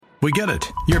We get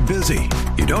it. You're busy.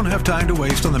 You don't have time to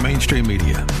waste on the mainstream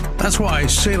media. That's why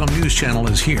Salem News Channel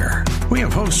is here. We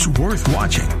have hosts worth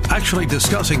watching, actually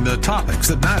discussing the topics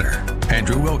that matter.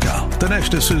 Andrew Wilkow,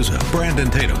 Dinesh D'Souza, Brandon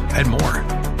Tatum, and more.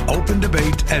 Open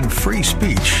debate and free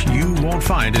speech you won't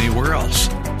find anywhere else.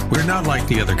 We're not like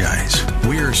the other guys.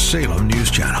 We're Salem News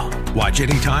Channel. Watch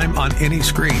anytime on any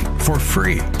screen for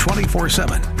free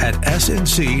 24/7 at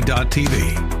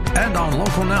snc.tv and on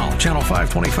Local Now, Channel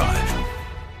 525.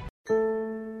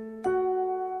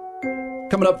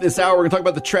 Coming up this hour, we're going to talk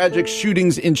about the tragic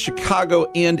shootings in Chicago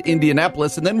and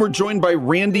Indianapolis. And then we're joined by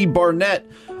Randy Barnett,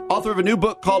 author of a new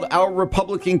book called Our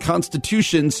Republican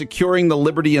Constitution, Securing the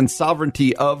Liberty and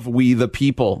Sovereignty of We the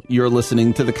People. You're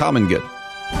listening to The Common Good.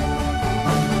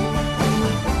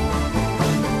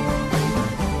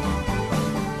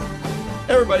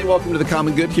 Everybody, welcome to The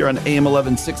Common Good here on AM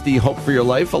 1160, Hope for Your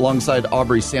Life, alongside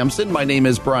Aubrey Sampson. My name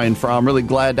is Brian Fromm. Really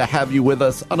glad to have you with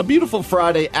us on a beautiful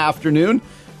Friday afternoon.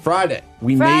 Friday.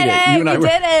 We made it. You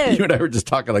and I were just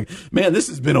talking like, man, this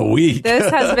has been a week. This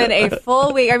has been a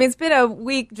full week. I mean, it's been a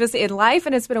week just in life,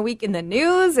 and it's been a week in the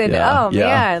news. And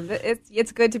man,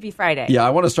 it's good to be Friday. Yeah, I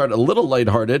want to start a little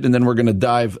lighthearted, and then we're going to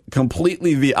dive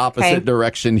completely the opposite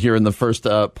direction here in the first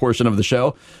portion of the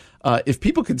show. If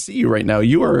people could see you right now,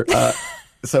 you are...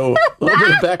 So a little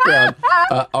bit of background.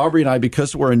 Aubrey and I,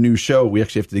 because we're a new show, we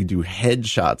actually have to do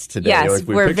headshots today. Yes,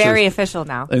 we're very official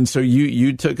now. And so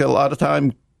you took a lot of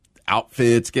time,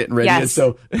 outfits, getting ready. Yes.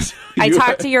 And so I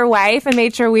talked to your wife and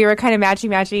made sure we were kind of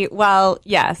matchy-matchy. Well,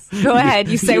 yes. Go ahead.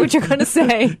 You say what you're going to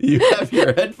say. You have your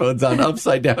headphones on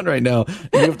upside down right now, and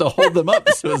you have to hold them up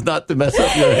so as not to mess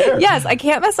up your hair. Yes, I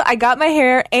can't mess up. I got my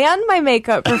hair and my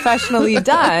makeup professionally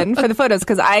done for the photos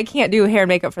because I can't do hair and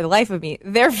makeup for the life of me.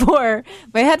 Therefore,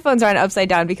 my headphones are on upside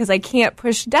down because I can't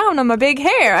push down on my big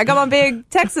hair. I got my big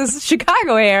Texas,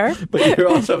 Chicago hair. But you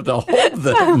also have to hold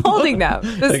them. I'm holding them.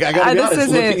 Like, I got to be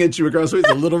honest, looking at you across the way is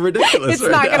a little ridiculous. It's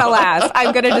not going to last.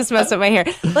 I'm going to just mess up my hair.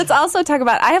 Let's also talk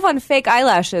about, I have on fake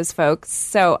eyelashes, folks.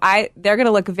 So they're going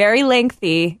to look very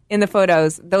lengthy in the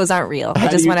photos. Those aren't real. I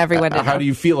just want everyone to know. How do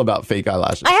you feel about fake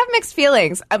eyelashes? I have mixed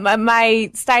feelings. My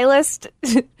stylist,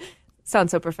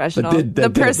 sounds so professional.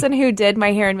 The person who did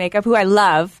my hair and makeup, who I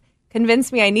love,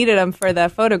 convinced me I needed them for the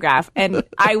photograph. And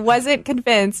I wasn't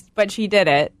convinced, but she did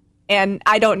it. And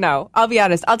I don't know. I'll be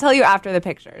honest. I'll tell you after the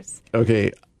pictures.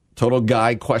 Okay. Total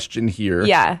guy question here.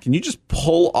 Yeah. Can you just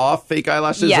pull off fake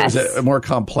eyelashes? Yes. Or is it more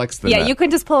complex than that? Yeah, you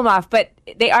can just pull them off, but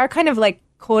they are kind of like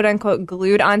quote unquote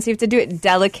glued on, so you have to do it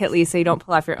delicately so you don't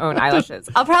pull off your own eyelashes.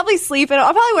 I'll probably sleep in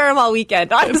I'll probably wear them all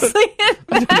weekend, honestly.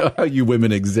 I don't know how you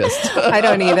women exist. I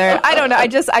don't either. I don't know.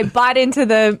 I bought into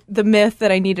the myth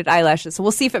that I needed eyelashes, so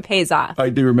we'll see if it pays off. I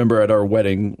do remember at our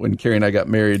wedding when Carrie and I got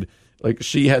married, like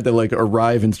she had to like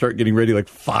arrive and start getting ready like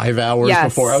 5 hours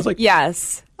before. I was like,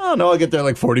 yes. Oh, no, I'll get there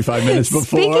like 45 minutes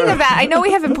before. Speaking of that, I know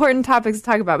we have important topics to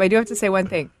talk about, but I do have to say one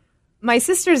thing. My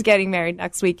sister's getting married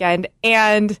next weekend,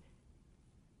 and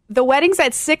the wedding's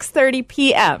at 6:30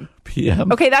 p.m.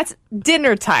 p.m.? Okay, that's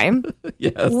dinner time.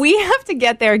 Yes. We have to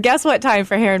get there. Guess what time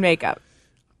for hair and makeup?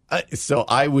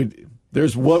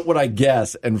 What would I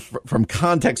guess? And from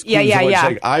context clues,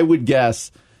 yeah. I would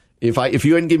guess, if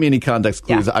you hadn't given me any context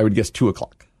clues, I would guess 2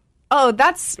 o'clock. Oh,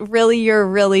 you're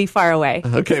really far away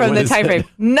from the time frame.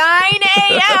 9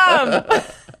 a.m.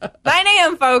 9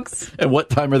 a.m., folks. And what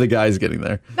time are the guys getting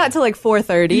there? Not till like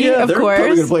 4:30, of course. Probably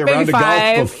going to play a round of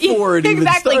golf before it even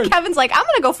starts. Exactly. Kevin's like, I'm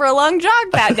going to go for a long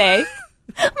jog that day.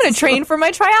 I'm going to train for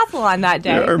my triathlon that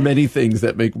day. There are many things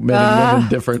that make men and women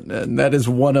different, and that is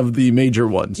one of the major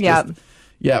ones. Yeah.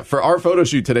 Yeah, for our photo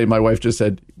shoot today, my wife just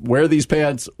said, wear these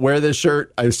pants, wear this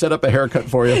shirt. I've set up a haircut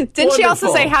for you. Didn't she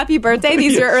also say happy birthday?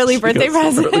 These are early birthday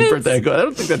presents. Early birthday. I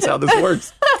don't think that's how this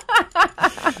works.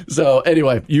 So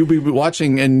anyway, you'll be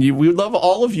watching, and we would love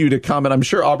all of you to comment. I'm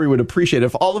sure Aubrey would appreciate it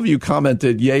if all of you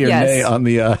commented yay or nay on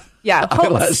the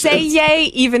eyelashes. Say yay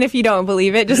even if you don't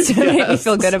believe it, just to make me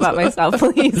feel good about myself,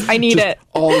 please. I need it.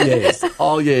 All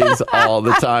yays all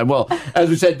the time. Well, as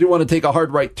we said, do want to take a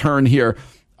hard right turn here.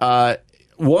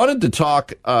 Wanted to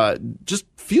talk, just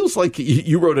feels like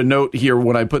you wrote a note here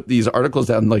when I put these articles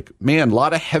down, like, man, a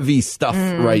lot of heavy stuff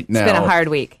right now. It's been a hard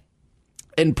week.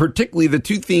 And particularly the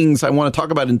two things I want to talk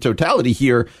about in totality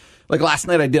here, like last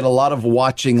night I did a lot of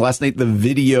watching, the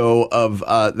video of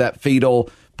that fatal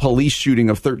police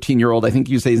shooting of 13-year-old, I think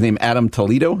you say his name, Adam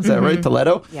Toledo. Is that right?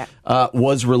 Toledo? Yeah.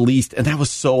 Was released. And that was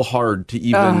so hard to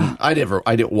even, I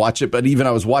didn't watch it, but even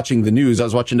I was watching the news. I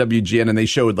was watching WGN and they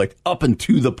showed like up and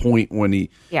to the point when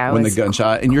the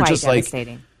gunshot. And you're just like,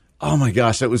 oh my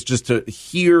gosh, that was just to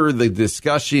hear the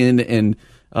discussion and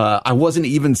I wasn't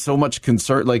even so much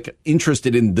concerned, like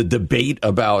interested in the debate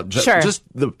about just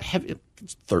the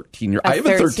 13-year. I have a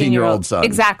 13-year-old son.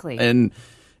 Exactly. And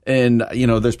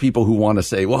there's people who want to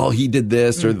say, well, he did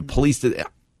this or the police did.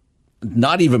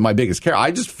 Not even my biggest care. I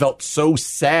just felt so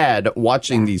sad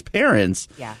watching these parents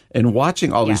and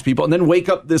watching all these people, and then wake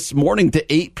up this morning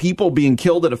to 8 people being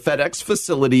killed at a FedEx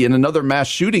facility and another mass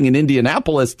shooting in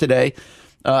Indianapolis today.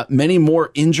 Many more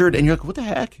injured, and you're like, what the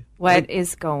heck? What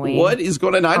is going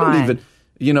on? I don't even,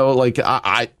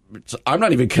 I'm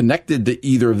not even connected to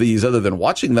either of these other than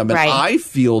watching them. And I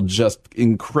feel just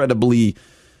incredibly,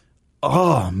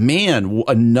 oh man,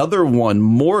 another one,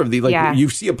 more of the, you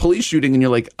see a police shooting and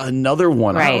you're like, another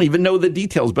one. I don't even know the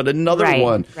details, but another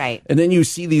one. Right. And then you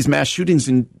see these mass shootings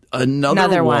and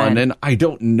another one. And I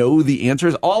don't know the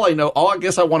answers. All I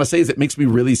guess I want to say is it makes me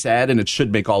really sad, and it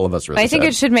should make all of us really sad. I think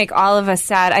it should make all of us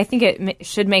sad. I think it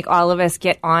should make all of us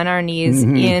get on our knees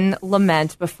in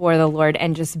lament before the Lord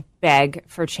and just beg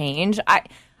for change. I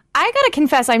got to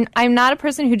confess, I'm not a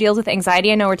person who deals with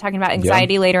anxiety. I know we're talking about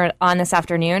anxiety later on this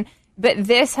afternoon, but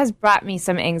this has brought me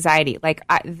some anxiety.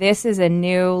 This is a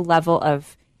new level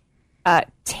of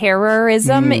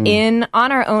terrorism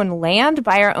on our own land,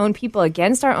 by our own people,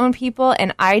 against our own people.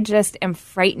 And I just am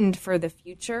frightened for the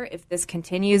future if this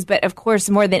continues. But of course,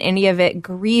 more than any of it,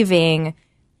 grieving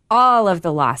all of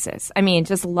the losses. I mean,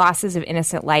 just losses of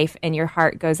innocent life. And your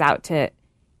heart goes out to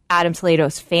Adam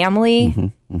Toledo's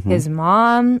family, his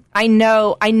mom. I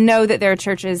know that there are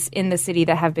churches in the city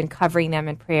that have been covering them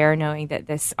in prayer, knowing that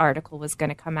this article was going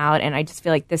to come out. And I just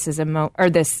feel like this is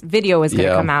this video was going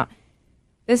to come out.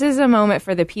 This is a moment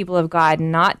for the people of God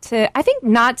not to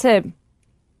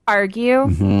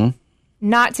argue,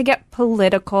 not to get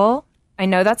political. I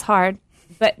know that's hard,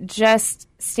 but just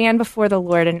stand before the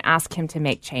Lord and ask him to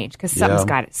make change, because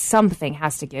something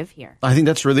has to give here. I think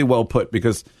that's really well put,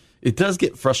 because it does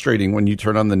get frustrating when you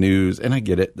turn on the news, and I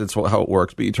get it. That's how it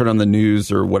works. But you turn on the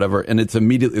news or whatever, and it's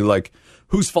immediately like,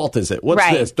 whose fault is it? What's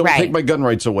this? Don't take my gun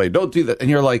rights away. Don't do that. And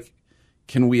you're like,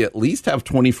 can we at least have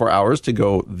 24 hours to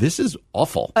go, this is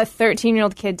awful. A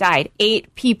 13-year-old kid died.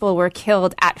 8 people were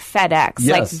killed at FedEx.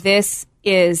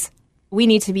 Yes. We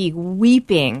need to be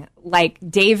weeping like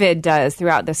David does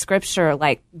throughout the scripture.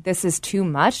 Like, this is too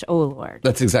much, oh Lord.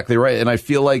 That's exactly right. And I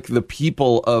feel like the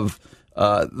people of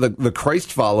the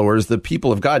Christ followers, the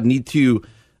people of God, need to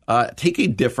take a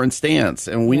different stance.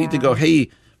 And we need to go, hey,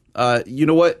 you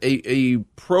know what? A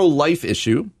pro-life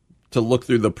issue, to look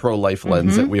through the pro-life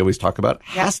lens that we always talk about,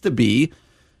 has to be,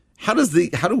 how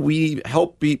do we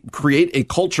help create a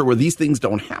culture where these things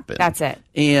don't happen? That's it.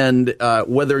 And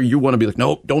whether you want to be like,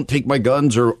 nope, don't take my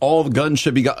guns, or all the guns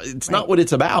should be gone. It's not what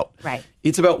it's about. Right.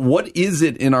 It's about what is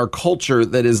it in our culture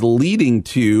that is leading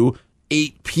to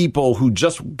 8 people who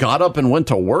just got up and went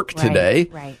to work today.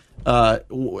 Right.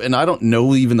 And I don't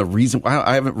know even the reason.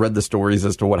 I haven't read the stories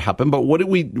as to what happened, but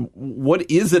what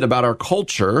is it about our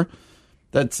culture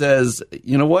that says,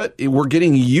 you know what, we're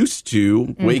getting used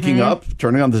to waking up,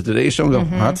 turning on the Today Show and go,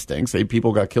 that stinks. 8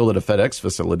 people got killed at a FedEx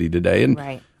facility today.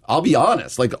 And I'll be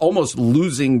honest, like almost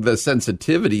losing the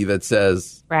sensitivity that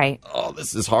says, oh,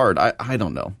 this is hard. I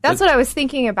don't know. That's what I was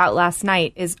thinking about last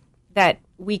night, is that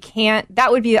we can't,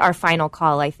 that would be our final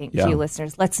call, I think, to you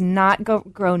listeners. Let's not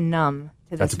grow numb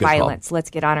to this violence.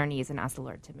 Let's get on our knees and ask the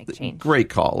Lord to make change. Great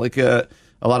call. Like a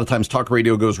lot of times talk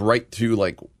radio goes right to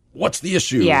like, what's the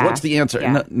issue? What's the answer?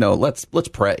 Yeah. No, let's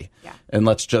pray. Yeah. And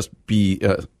let's just be,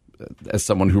 as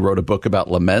someone who wrote a book about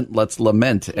lament, let's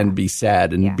lament and be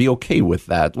sad and be okay with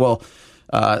that. Well,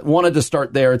 wanted to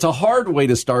start there. It's a hard way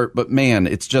to start, but man,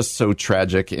 it's just so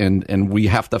tragic, and we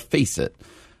have to face it.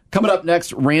 Coming up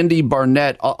next, Randy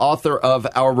Barnett, author of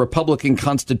Our Republican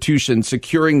Constitution,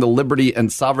 Securing the Liberty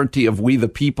and Sovereignty of We the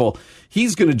People.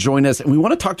 He's going to join us, and we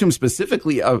want to talk to him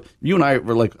specifically. You and I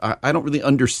were like, I don't really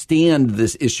understand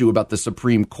this issue about the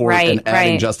Supreme Court and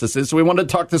adding justices. So we wanted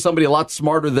to talk to somebody a lot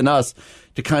smarter than us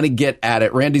to kind of get at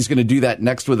it. Randy's going to do that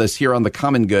next with us here on The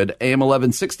Common Good, AM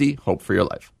 1160, Hope for Your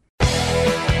Life.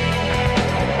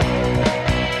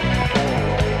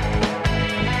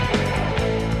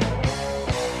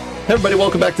 Everybody,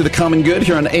 welcome back to The Common Good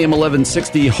here on AM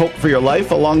 1160, Hope for Your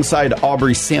Life, alongside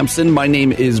Aubrey Sampson. My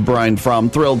name is Brian Fromm.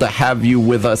 Thrilled to have you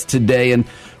with us today, and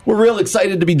we're real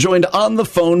excited to be joined on the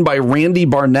phone by Randy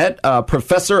Barnett,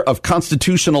 professor of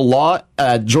constitutional law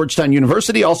at Georgetown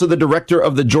University, also the director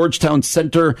of the Georgetown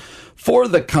Center for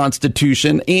the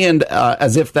Constitution. And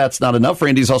as if that's not enough,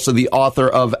 Randy's also the author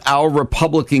of Our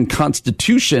Republican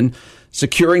Constitution,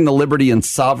 Securing the Liberty and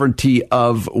Sovereignty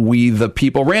of We the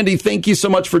People. Randy, thank you so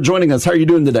much for joining us. How are you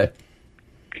doing today?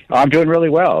 I'm doing really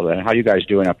well. And how are you guys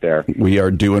doing up there? We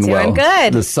are doing well.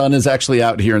 Good. The sun is actually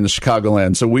out here in the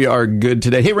Chicagoland, so we are good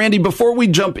today. Hey, Randy, before we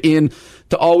jump in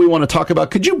to all we want to talk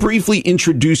about, could you briefly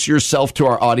introduce yourself to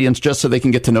our audience just so they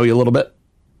can get to know you a little bit?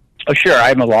 Oh, sure.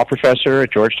 I'm a law professor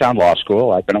at Georgetown Law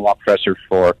School. I've been a law professor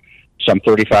for some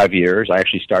 35 years. I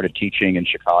actually started teaching in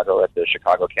Chicago at the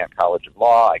Chicago Camp College of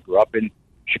Law. I grew up in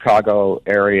Chicago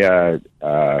area.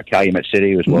 Calumet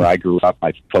City was where I grew up.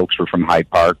 My folks were from Hyde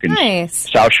Park and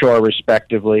South Shore,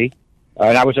 respectively.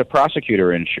 And I was a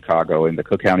prosecutor in Chicago in the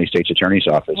Cook County State's Attorney's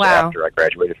Office after I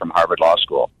graduated from Harvard Law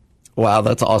School. Wow,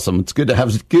 that's awesome. It's good to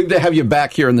have you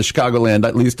back here in the Chicagoland,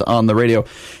 at least on the radio.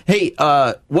 Hey,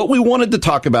 what we wanted to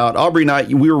talk about, Aubrey and I,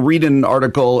 we were reading an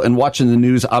article and watching the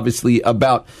news, obviously,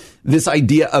 about this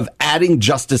idea of adding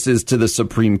justices to the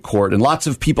Supreme Court. And lots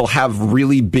of people have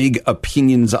really big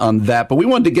opinions on that. But we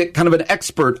wanted to get kind of an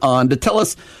expert on to tell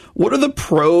us what are the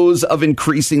pros of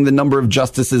increasing the number of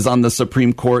justices on the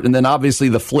Supreme Court? And then obviously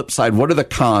the flip side, what are the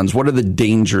cons? What are the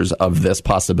dangers of this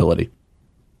possibility?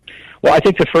 Well, I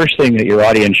think the first thing that your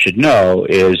audience should know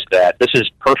is that this is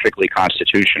perfectly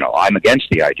constitutional. I'm against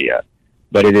the idea,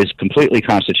 but it is completely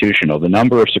constitutional. The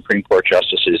number of Supreme Court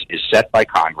justices is set by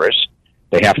Congress.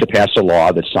 They have to pass a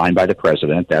law that's signed by the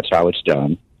president. That's how it's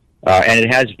done. And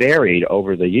it has varied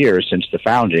over the years since the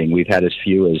founding. We've had as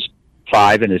few as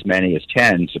 5 and as many as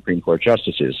 10 Supreme Court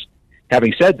justices.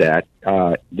 Having said that,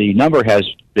 the number has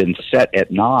been set at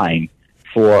 9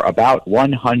 for about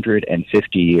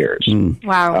 150 years.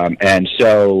 Wow. And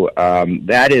so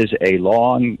that is a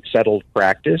long settled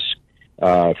practice.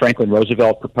 Franklin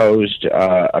Roosevelt proposed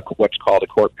what's called a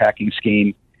court packing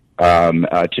scheme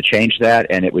to change that,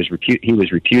 and it was he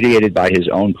was repudiated by his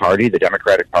own party, the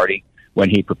Democratic Party, when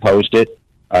he proposed it,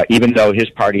 even though his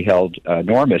party held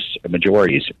enormous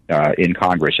majorities in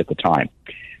Congress at the time.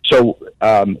 So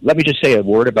let me just say a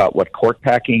word about what court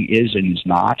packing is and is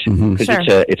not, because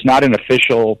it's not an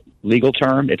official legal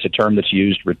term. It's a term that's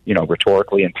used,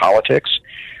 rhetorically in politics.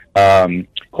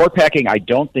 Court packing, I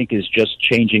don't think, is just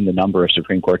changing the number of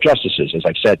Supreme Court justices. As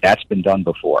I've said, that's been done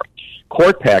before.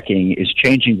 Court packing is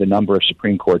changing the number of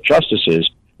Supreme Court justices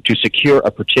to secure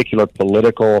a particular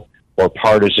political or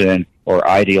partisan or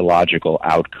ideological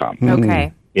outcome.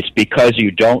 Okay. It's because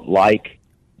you don't like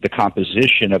the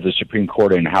composition of the Supreme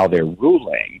Court and how they're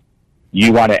ruling,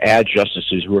 you want to add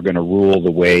justices who are going to rule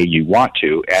the way you want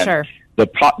to. And the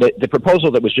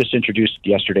proposal that was just introduced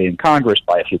yesterday in Congress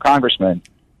by a few congressmen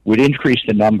would increase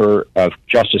the number of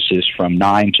justices from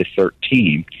 9 to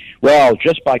 13. Well,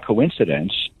 just by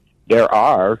coincidence, there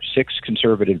are 6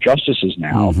 conservative justices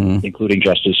now, including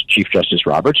Chief Justice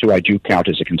Roberts, who I do count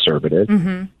as a conservative.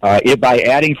 By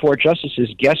adding 4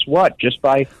 justices, guess what? Just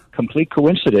by complete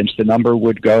coincidence, the number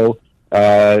would go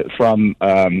from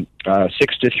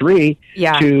 6 to 3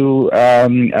 to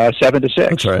 7 to 6.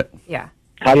 That's right. Yeah.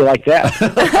 How do you like that?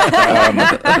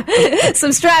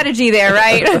 Some strategy there,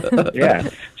 right? Yeah.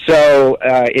 So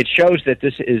it shows that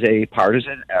this is a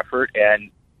partisan effort, and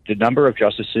the number of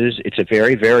justices, it's a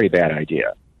very, very bad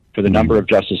idea for the number of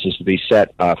justices to be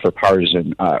set for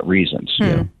partisan reasons.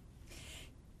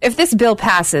 If this bill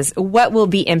passes, what will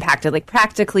be impacted? Like,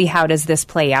 practically, how does this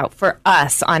play out for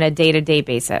us on a day-to-day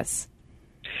basis?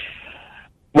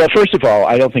 Well, first of all,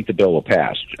 I don't think the bill will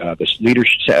pass.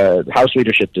 The House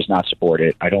leadership does not support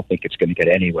it. I don't think it's going to get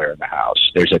anywhere in the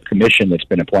House. There's a commission that's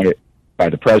been appointed by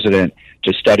the president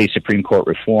to study Supreme Court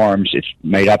reforms. It's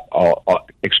made up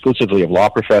exclusively of law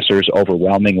professors,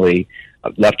 overwhelmingly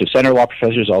left-of-center law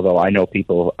professors, although I know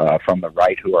people from the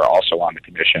right who are also on the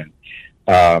commission.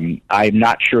 I'm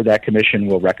not sure that commission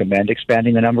will recommend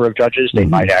expanding the number of judges. They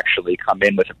might actually come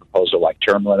in with a proposal like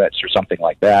term limits or something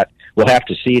like that. We'll have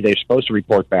to see. They're supposed to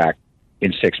report back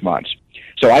in 6 months.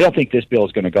 So I don't think this bill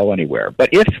is going to go anywhere. But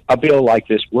if a bill like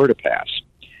this were to pass,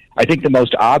 I think the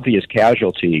most obvious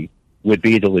casualty would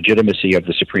be the legitimacy of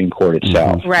the Supreme Court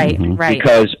itself. Right.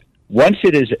 Because once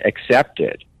it is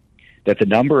accepted that the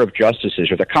number of justices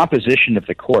or the composition of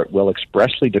the court will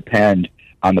expressly depend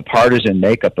on the partisan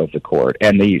makeup of the court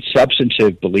and the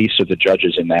substantive beliefs of the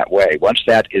judges in that way, once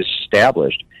that is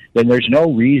established, then there's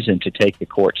no reason to take the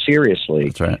court seriously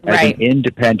as an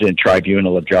independent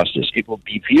tribunal of justice. It will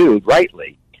be viewed,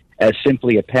 rightly, as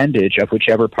simply appendage of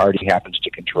whichever party happens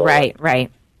to control it. Right.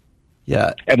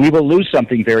 Yeah. And we will lose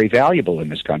something very valuable in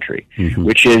this country,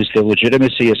 which is the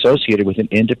legitimacy associated with an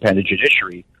independent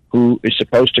judiciary who is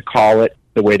supposed to call it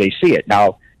the way they see it.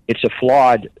 Now, it's a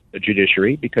flawed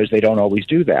judiciary because they don't always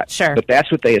do that. Sure. But that's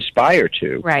what they aspire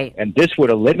to. Right. And this would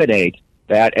eliminate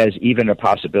that as even a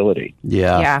possibility.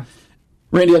 Yeah.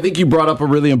 Randy, I think you brought up a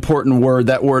really important word,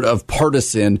 that word of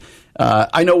partisan.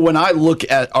 I know when I look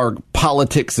at our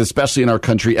politics, especially in our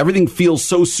country, everything feels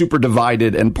so super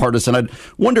divided and partisan. I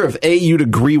wonder if, A, you'd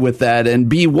agree with that, and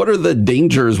B, what are the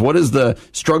dangers? What is the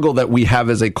struggle that we have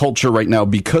as a culture right now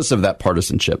because of that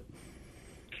partisanship?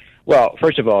 Well,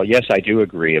 first of all, yes, I do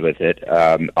agree with it,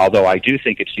 although I do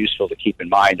think it's useful to keep in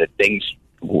mind that things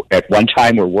at one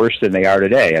time were worse than they are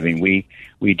today. I mean,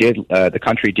 the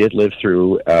country did live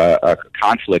through a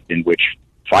conflict in which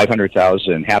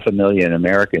 500,000, 500,000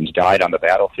 Americans died on the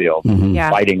battlefield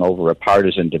fighting over a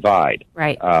partisan divide.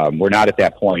 Right. We're not at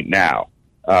that point now.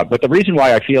 But the reason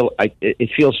why it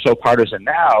feels so partisan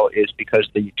now is because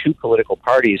the two political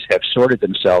parties have sorted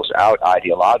themselves out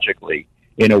ideologically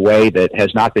in a way that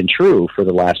has not been true for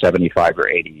the last 75 or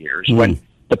 80 years, when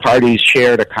the parties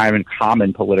shared a kind of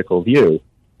common political view,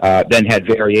 then had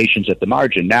variations at the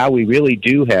margin. Now we really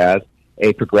do have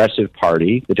a progressive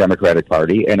party, the Democratic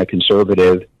Party, and a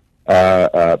conservative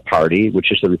party,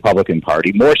 which is the Republican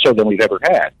Party, more so than we've ever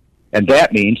had. And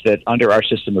that means that under our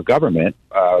system of government,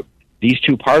 these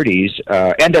two parties,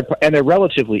 and they're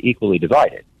relatively equally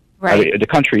divided. Right. I mean, the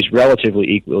country's relatively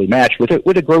equally matched with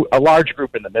a large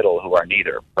group in the middle who are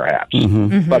neither, perhaps.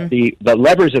 But the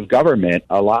levers of government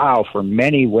allow for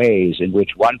many ways in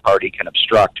which one party can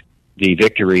obstruct the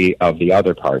victory of the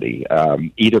other party.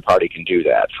 Either party can do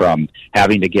that, from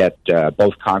having to get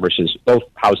both houses of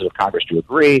Congress to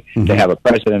agree, to have a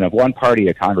president of one party,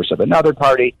 a Congress of another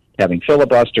party, having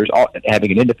filibusters,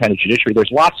 having an independent judiciary.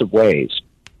 There's lots of ways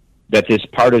that this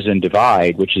partisan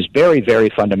divide, which is very, very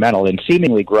fundamental and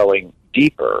seemingly growing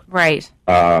deeper, right,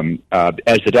 as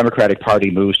the Democratic Party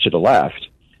moves to the left,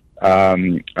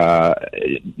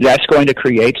 that's going to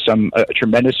create some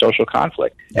tremendous social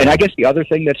conflict. And I guess the other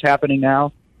thing that's happening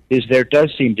now is there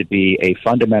does seem to be a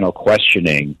fundamental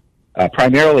questioning,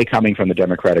 primarily coming from the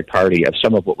Democratic Party, of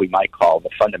some of what we might call the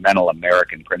fundamental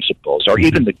American principles, or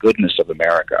even the goodness of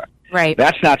America. Right.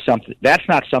 That's not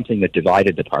something that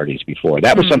divided the parties before.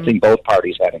 That was something both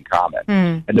parties had in common.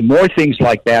 And the more things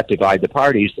like that divide the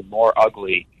parties, the more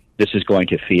ugly this is going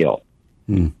to feel.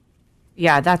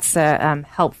 Yeah, that's a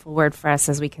helpful word for us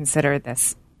as we consider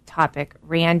this topic.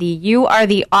 Randy, you are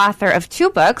the author of two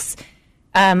books,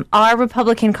 Our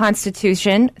Republican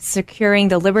Constitution, Securing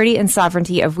the Liberty and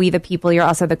Sovereignty of We the People. You're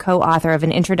also the co-author of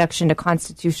An Introduction to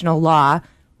Constitutional Law,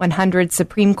 100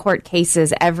 Supreme Court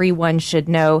Cases Everyone Should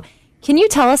Know. Can you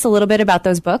tell us a little bit about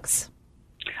those books?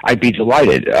 I'd be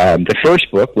delighted. The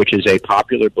first book, which is a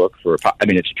popular book it's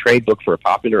a trade book for a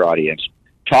popular audience,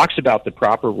 talks about the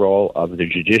proper role of the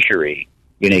judiciary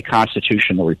in a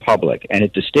constitutional republic, and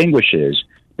it distinguishes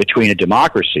between a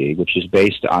democracy, which is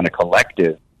based on a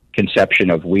collective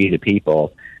conception of we the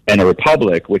people, and a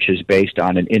republic, which is based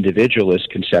on an individualist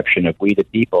conception of we the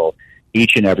people,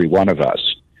 each and every one of us.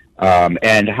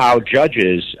 And how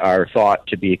judges are thought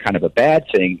to be kind of a bad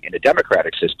thing in a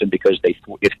democratic system because they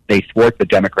thwart the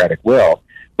democratic will,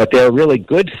 but they're a really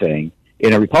good thing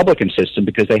in a Republican system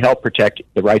because they help protect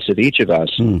the rights of each of us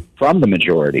from the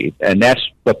majority. And that's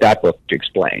what that book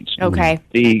explains. Okay.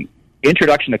 The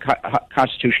Introduction to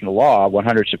Constitutional Law,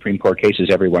 100 Supreme Court Cases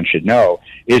Everyone Should Know,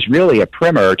 is really a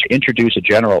primer to introduce a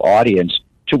general audience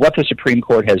to what the Supreme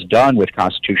Court has done with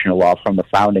constitutional law from the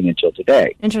founding until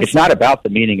today. It's not about the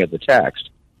meaning of the text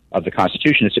of the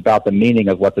Constitution. It's about the meaning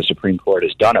of what the Supreme Court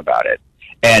has done about it.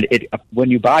 And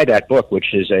when you buy that book,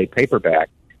 which is a paperback,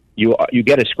 you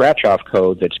get a scratch-off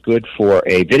code that's good for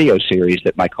a video series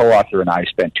that my co-author and I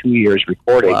spent 2 years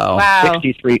recording. Wow.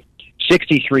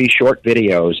 63 short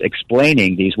videos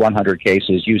explaining these 100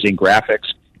 cases using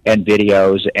graphics and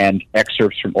videos and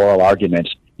excerpts from oral arguments.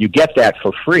 You get that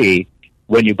for free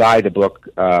when you buy the book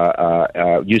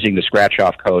using the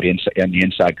scratch-off code and the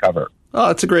inside cover. Oh,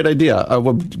 that's a great idea. I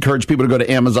would encourage people to go to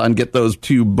Amazon and get those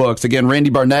two books. Again, Randy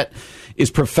Barnett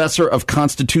is professor of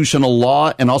constitutional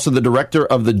law and also the director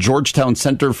of the Georgetown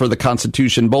Center for the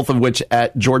Constitution, both of which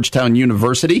at Georgetown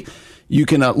University. You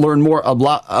can learn a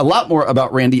lot more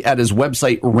about Randy at his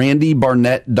website,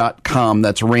 randybarnett.com.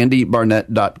 That's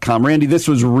randybarnett.com. Randy, this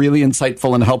was really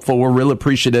insightful and helpful. We're real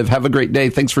appreciative. Have a great day.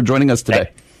 Thanks for joining us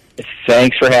today.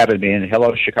 Thanks for having me, and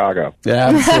hello, Chicago. Yeah,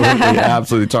 absolutely.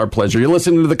 Absolutely. It's our pleasure. You're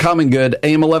listening to The Common Good,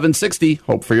 AM 1160.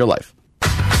 Hope for your life.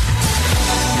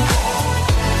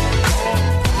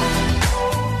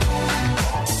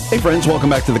 Hey, friends. Welcome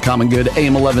back to The Common Good,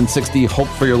 AM 1160. Hope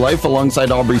for your life,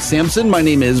 alongside Aubrey Sampson. My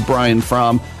name is Brian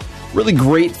Fromm. Really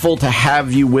grateful to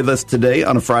have you with us today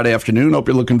on a Friday afternoon. Hope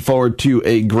you're looking forward to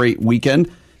a great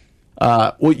weekend.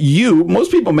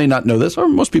 Most people may not know this, or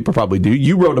most people probably do.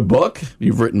 You wrote a book.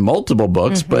 You've written multiple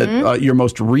books, but your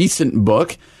most recent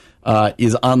book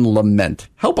is on lament.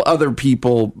 Help other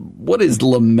people. What is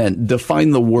lament?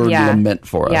 Define the word lament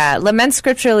for us. Yeah, lament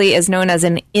scripturally is known as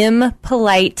an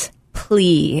impolite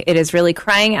plea. It is really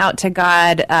crying out to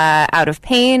God out of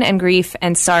pain and grief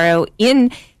and sorrow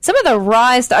in some of the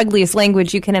rawest, ugliest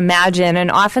language you can imagine.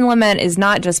 And often lament is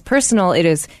not just personal, it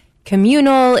is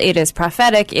communal, it is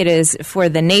prophetic, it is for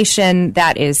the nation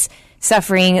that is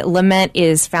suffering. Lament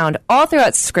is found all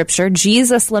throughout Scripture.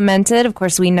 Jesus lamented. Of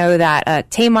course, we know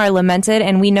that Tamar lamented,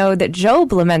 and we know that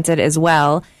Job lamented as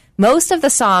well. Most of the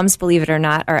Psalms, believe it or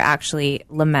not, are actually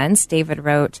laments. David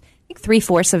wrote, I think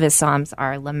 3/4 of his Psalms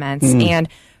are laments. And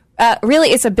really,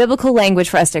 it's a biblical language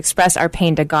for us to express our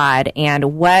pain to God. And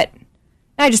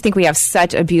I just think we have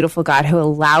such a beautiful God who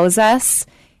allows us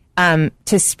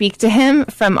to speak to him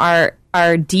from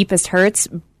our deepest hurts,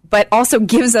 but also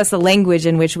gives us a language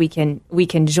in which we can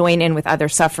join in with other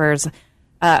sufferers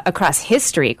across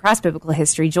biblical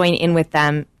history, join in with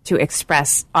them to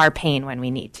express our pain when we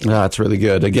need to. That's really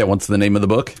good. Again, what's the name of the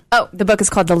book? Oh, the book is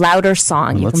called The Louder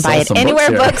Song. You can buy it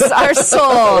anywhere books are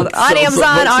sold. On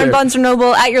Amazon, on Barnes &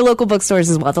 Noble, at your local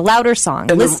bookstores as well. The Louder Song,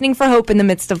 listening for hope in the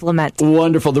midst of lament.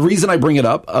 Wonderful. The reason I bring it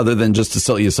up, other than just to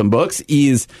sell you some books,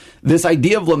 is this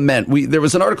idea of lament. There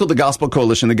was an article, The Gospel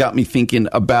Coalition, that got me thinking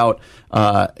about,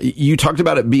 you talked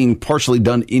about it being partially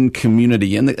done in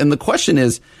community. And the question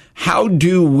is, how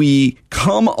do we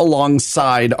come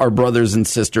alongside our brothers and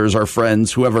sisters, our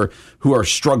friends, whoever, who are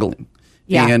struggling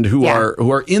and who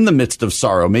are in the midst of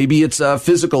sorrow? Maybe it's a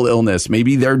physical illness.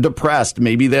 Maybe they're depressed.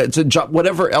 Maybe it's a job,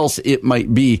 whatever else it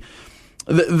might be.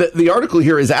 The article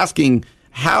here is asking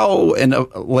how, and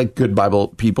like good Bible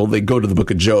people, they go to the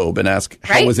book of Job and ask,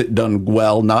 how was it done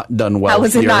well, not done well? How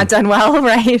was it not done well,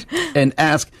 right? And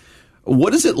ask,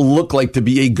 what does it look like to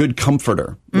be a good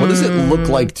comforter? What does it look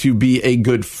like to be a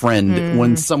good friend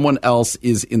when someone else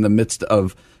is in the midst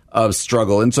of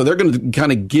struggle? And so they're going to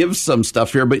kind of give some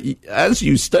stuff here. But as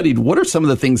you studied, what are some of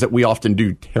the things that we often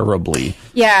do terribly?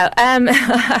 Yeah.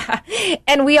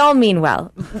 And we all mean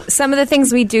well. Some of the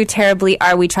things we do terribly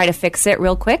are we try to fix it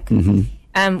real quick.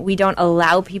 We don't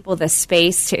allow people the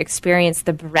space to experience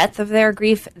the breadth of their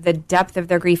grief, the depth of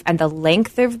their grief, and the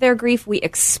length of their grief. We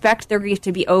expect their grief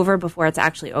to be over before it's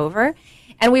actually over.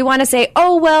 And we want to say,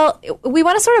 we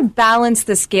want to sort of balance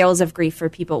the scales of grief for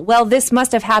people. Well, this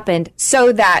must have happened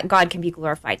so that God can be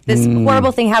glorified. This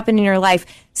horrible thing happened in your life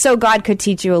so God could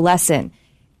teach you a lesson.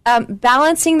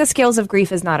 Balancing the scales of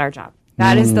grief is not our job.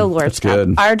 That is the Lord's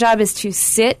job. Our job is to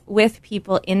sit with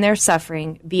people in their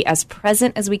suffering, be as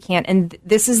present as we can. And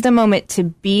this is the moment to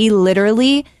be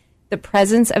literally the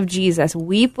presence of Jesus.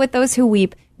 Weep with those who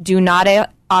weep. Do not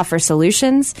offer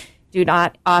solutions. Do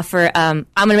not offer, I'm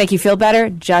going to make you feel better.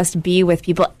 Just be with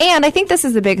people. And I think this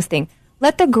is the biggest thing.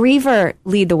 Let the griever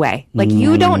lead the way. Like,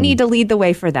 you don't need to lead the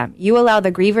way for them. You allow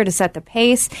the griever to set the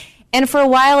pace. And for a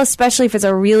while, especially if it's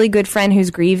a really good friend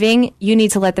who's grieving, you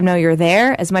need to let them know you're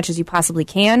there as much as you possibly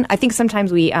can. I think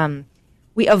sometimes we run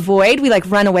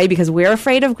away because we're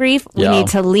afraid of grief. We need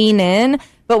to lean in,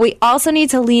 but we also need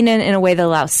to lean in a way that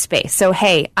allows space. So,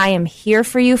 hey, I am here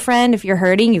for you, friend. If you're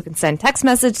hurting, you can send text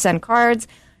message, send cards.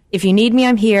 If you need me,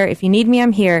 I'm here. If you need me,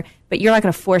 I'm here. But you're not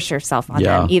going to force yourself on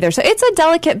them either. So it's a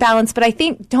delicate balance, but I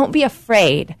think don't be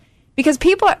afraid, because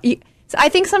people are... I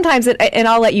think sometimes, and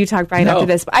I'll let you talk, Brian, after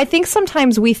this, but I think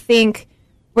sometimes we think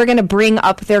we're going to bring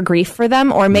up their grief for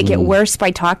them or make it worse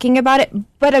by talking about it.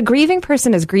 But a grieving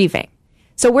person is grieving.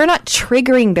 So we're not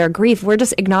triggering their grief. We're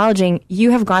just acknowledging,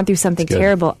 you have gone through something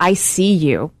terrible. I see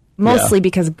you, mostly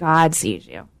because God sees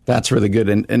you. That's really good.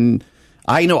 And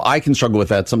I know I can struggle with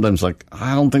that sometimes. Like,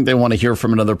 I don't think they want to hear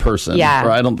from another person. Yeah.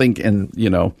 Or I don't think,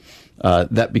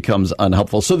 that becomes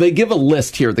unhelpful. So they give a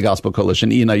list here at the Gospel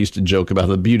Coalition. Ian and I used to joke about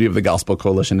the beauty of the Gospel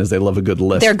Coalition is they love a good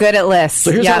list. They're good at lists.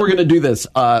 So here's how we're going to do this.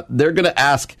 They're going to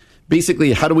ask,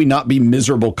 basically, how do we not be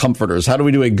miserable comforters? How do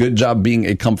we do a good job being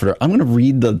a comforter? I'm going to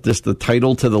read the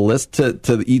title to the list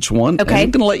to each one. Okay. And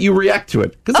I'm going to let you react to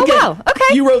it. Wow.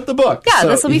 Okay. You wrote the book. Yeah, so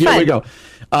this will be fun. Here we go.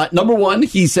 Number one,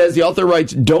 he says, the author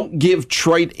writes, don't give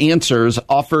trite answers,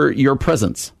 offer your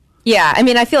presence. Yeah, I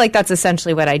mean, I feel like that's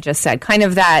essentially what I just said. Kind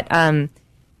of that,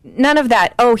 none of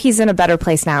that, he's in a better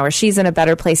place now, or she's in a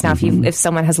better place now if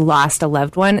someone has lost a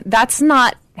loved one. That's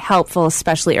not helpful,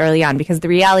 especially early on, because the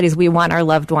reality is we want our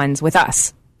loved ones with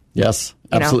us. Yes,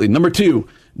 absolutely. Number two,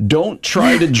 don't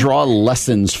try to draw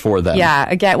lessons for them. Yeah,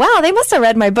 again, wow, they must have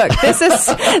read my book. This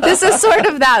is sort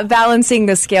of that balancing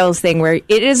the scales thing, where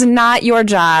it is not your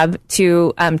job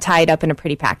to tie it up in a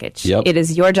pretty package. Yep. It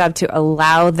is your job to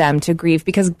allow them to grieve,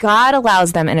 because God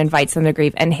allows them and invites them to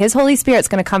grieve, and His Holy Spirit's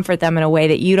going to comfort them in a way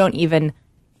that you don't even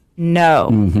know.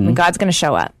 And God's going to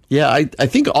show up. Yeah, I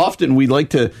think often we like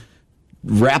to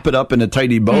wrap it up in a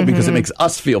tidy bow because it makes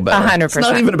us feel better. 100%. It's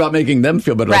not even about making them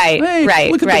feel better. Right, like, hey,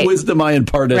 right, look at right. the wisdom I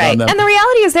imparted on them. And the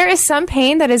reality is there is some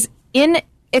pain that is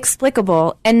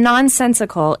inexplicable and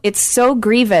nonsensical. It's so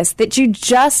grievous that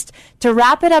to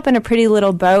wrap it up in a pretty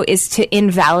little bow is to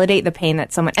invalidate the pain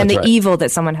that someone, and the evil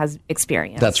that someone has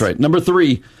experienced. That's right. Number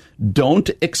 3, don't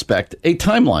expect a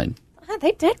timeline.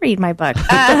 They did read my book.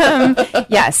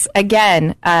 Yes.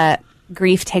 Again,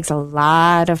 grief takes a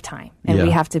lot of time, and we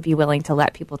have to be willing to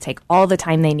let people take all the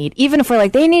time they need, even if we're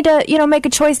like, they need to, make a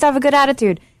choice to have a good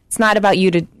attitude. It's not about you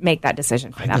to make that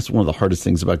decision for them. That's one of the hardest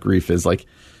things about grief is like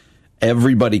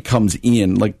everybody comes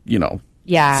in, like,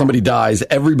 somebody dies,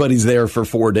 everybody's there for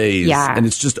 4 days, and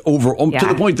it's just to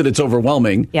the point that it's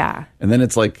overwhelming. Yeah. And then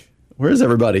it's like, where's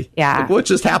everybody? Yeah. Like, what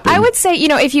just happened? I would say,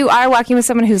 if you are walking with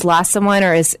someone who's lost someone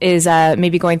or is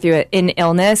maybe going through an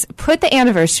illness, put the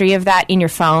anniversary of that in your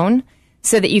phone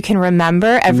so that you can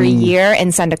remember every year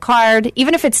and send a card.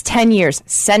 Even if it's 10 years,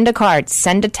 send a card,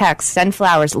 send a text, send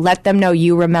flowers. Let them know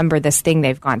you remember this thing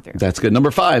they've gone through. That's good.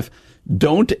 Number 5,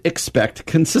 don't expect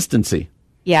consistency.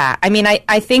 Yeah. I mean,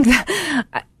 I think,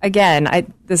 again,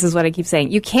 this is what I keep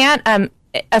saying. You can't...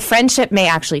 a friendship may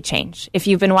actually change. If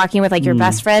you've been walking with like your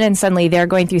best friend and suddenly they're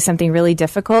going through something really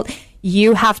difficult,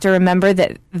 you have to remember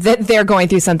that they're going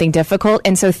through something difficult.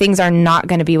 And so things are not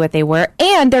going to be what they were.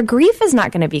 And their grief is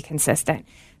not going to be consistent.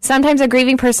 Sometimes a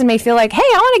grieving person may feel like, hey,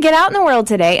 I want to get out in the world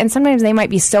today. And sometimes they might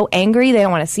be so angry, they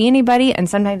don't want to see anybody. And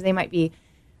sometimes they might be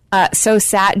so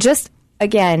sad. Just,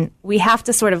 again, we have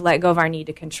to sort of let go of our need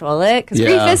to control it. Because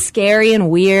grief is scary and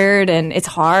weird and it's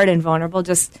hard and vulnerable.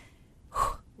 Just...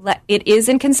 it is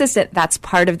inconsistent. That's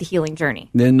part of the healing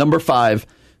journey. Then number 5,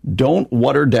 don't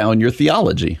water down your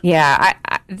theology. Yeah,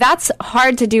 that's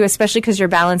hard to do, especially because you're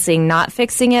balancing not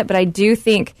fixing it. But I do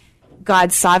think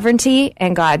God's sovereignty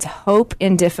and God's hope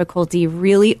in difficulty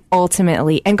really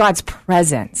ultimately, and God's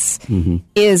presence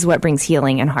is what brings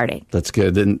healing and heartache. That's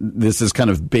good. And this is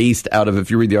kind of based out of, if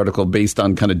you read the article, based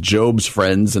on kind of Job's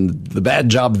friends and the bad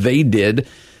job they did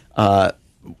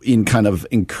in kind of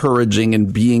encouraging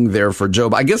and being there for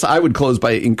Job. I guess I would close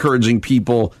by encouraging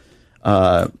people,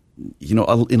 in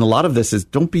a lot of this is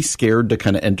don't be scared to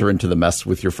kind of enter into the mess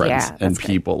with your friends and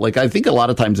people. Like, I think a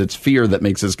lot of times it's fear that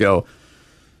makes us go,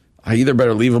 I either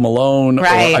better leave them alone or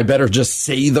I better just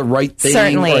say the right thing.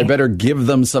 Certainly. Or I better give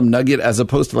them some nugget, as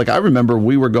opposed to, like, I remember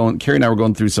Carrie and I were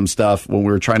going through some stuff when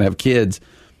we were trying to have kids.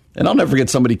 And I'll never forget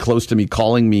somebody close to me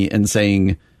calling me and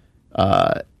saying,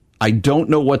 I don't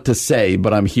know what to say,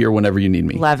 but I'm here whenever you need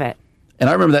me. Love it. And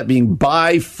I remember that being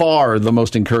by far the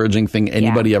most encouraging thing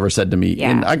anybody ever said to me.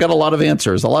 Yeah. And I got a lot of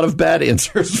answers, a lot of bad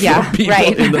answers from people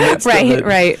in the midst of it.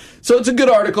 Right. So it's a good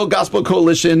article, Gospel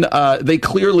Coalition. They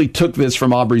clearly took this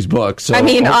from Aubrey's book. So I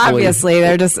mean, obviously,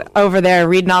 they're just over there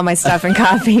reading all my stuff and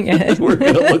copying it. We're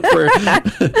going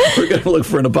to look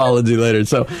for an apology later.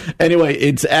 So anyway,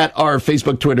 it's at our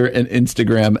Facebook, Twitter, and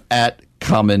Instagram at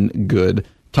Common Good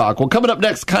Talk. Well, coming up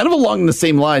next, kind of along the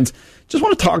same lines, just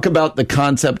want to talk about the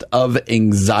concept of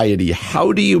anxiety.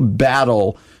 How do you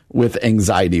battle with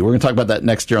anxiety? We're going to talk about that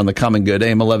next year on the Common Good,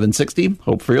 AM 1160.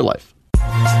 Hope for your life.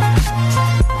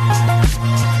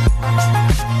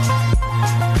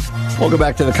 Welcome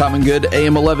back to the Common Good,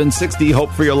 AM 1160,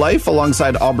 Hope for Your Life,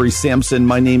 alongside Aubrey Sampson.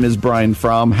 My name is Brian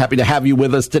Fromm. Happy to have you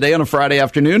with us today on a Friday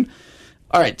afternoon.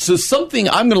 All right, so something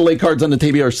I'm going to lay cards on the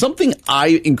table here. Something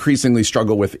I increasingly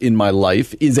struggle with in my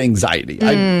life is anxiety.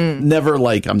 I'm never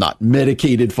I'm not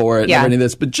medicated for it, never any of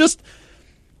this, but just,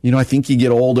 I think you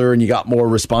get older and you got more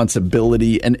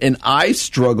responsibility. And I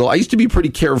struggle. I used to be a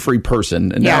pretty carefree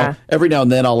person. And now, every now and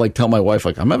then, I'll tell my wife,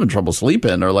 I'm having trouble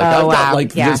sleeping. Or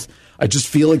this. I just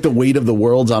feel like the weight of the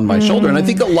world's on my shoulder. And I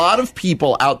think a lot of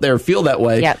people out there feel that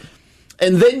way. Yep.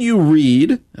 And then you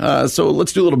read, so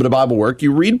let's do a little bit of Bible work.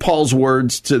 You read Paul's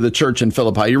words to the church in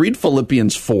Philippi. You read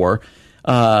Philippians 4,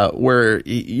 where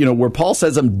Paul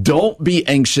says, don't be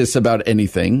anxious about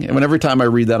anything. And every time I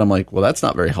read that, I'm like, well, that's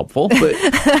not very helpful. But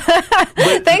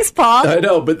thanks, Paul. I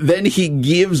know. But then he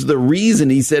gives the reason.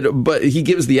 He said, but he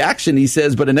gives the action. He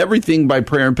says, but in everything by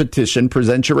prayer and petition,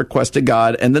 present your request to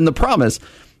God. And then the promise.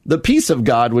 The peace of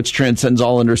God, which transcends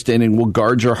all understanding, will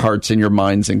guard your hearts and your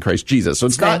minds in Christ Jesus. So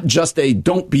it's not just a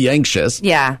don't be anxious,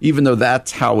 even though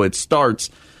that's how it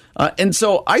starts. And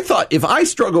so I thought, if I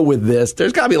struggle with this,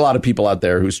 there's got to be a lot of people out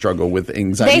there who struggle with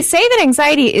anxiety. They say that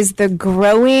anxiety is the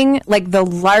the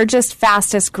largest,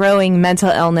 fastest growing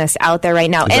mental illness out there right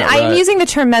now. And I'm using the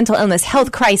term mental illness.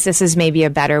 Health crisis is maybe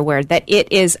a better word, that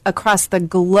it is across the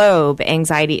globe.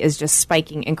 Anxiety is just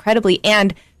spiking incredibly.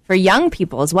 And for young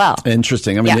people as well.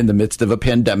 Interesting. I mean, in the midst of a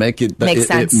pandemic, it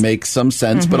makes some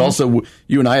sense. But also,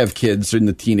 you and I have kids in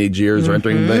the teenage years or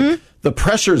entering the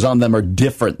pressures on them are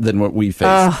different than what we face.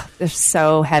 Oh, they're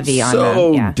so heavy on them.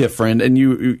 So different. And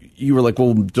you were like,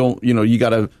 well, don't, you got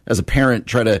to, as a parent,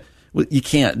 try to, well, you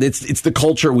can't. It's the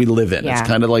culture we live in. It's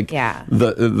kind of like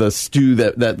the stew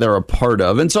that they're a part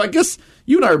of. And so I guess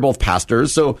you and I are both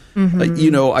pastors. So,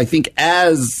 I think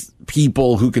as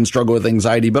people who can struggle with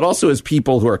anxiety, but also as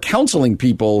people who are counseling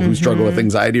people who struggle with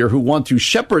anxiety or who want to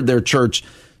shepherd their church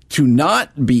to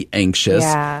not be anxious.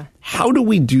 Yeah. How do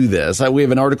we do this? We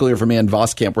have an article here from Ann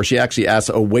Voskamp where she actually asks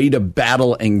a way to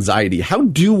battle anxiety. How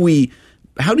would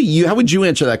you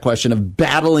answer that question of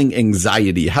battling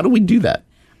anxiety? How do we do that?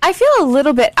 I feel a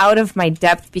little bit out of my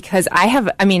depth because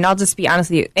I'll just be honest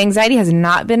with you. Anxiety has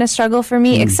not been a struggle for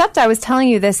me, except I was telling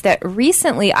you this, that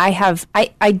recently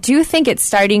I do think it's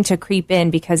starting to creep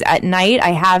in because at night I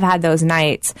have had those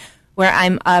nights where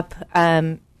I'm up,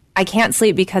 I can't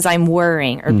sleep because I'm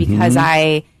worrying or because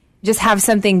I just have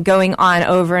something going on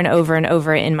over and over and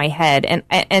over in my head.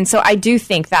 And so I do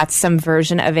think that's some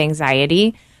version of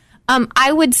anxiety.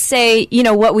 I would say,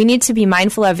 what we need to be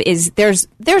mindful of is there's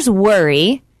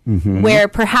worry where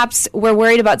perhaps we're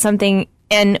worried about something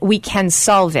and we can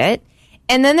solve it.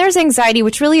 And then there's anxiety,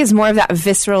 which really is more of that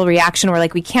visceral reaction where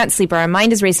like we can't sleep or our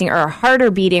mind is racing or our heart are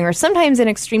beating, or sometimes in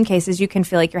extreme cases you can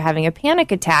feel like you're having a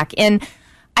panic attack. And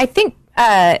I think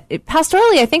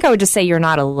pastorally, I think I would just say you're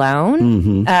not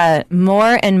alone.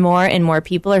 More and more and more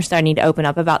people are starting to open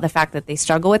up about the fact that they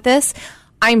struggle with this.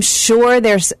 I'm sure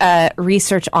there's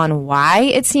research on why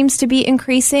it seems to be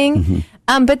increasing.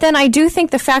 But then I do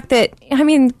think the fact that,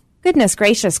 goodness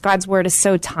gracious, God's word is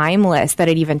so timeless that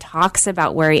it even talks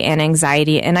about worry and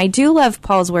anxiety. And I do love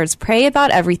Paul's words, pray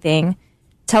about everything,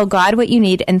 tell God what you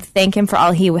need, and thank him for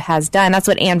all he has done. That's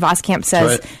what Ann Voskamp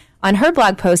says on her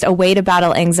blog post, A Way to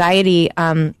Battle Anxiety.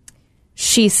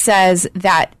 She says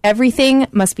that everything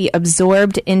must be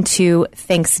absorbed into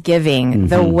thanksgiving.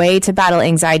 The way to battle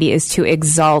anxiety is to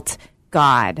exalt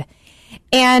God.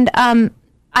 And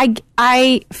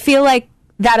I feel like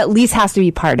that at least has to be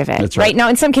part of it. That's right. Now,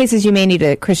 in some cases, you may need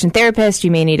a Christian therapist,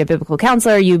 you may need a biblical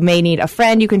counselor, you may need a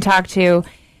friend you can talk to.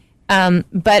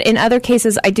 But in other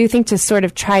cases, I do think to sort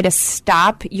of try to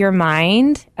stop your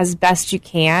mind as best you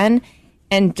can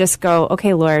and just go,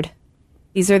 okay, Lord,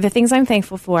 these are the things I'm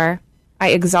thankful for. I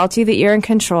exalt you that you're in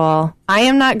control. I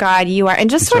am not God, you are. And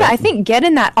just sort of, I think, get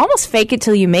in that, almost fake it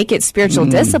till you make it spiritual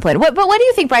discipline. But what do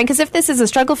you think, Brian? Because if this is a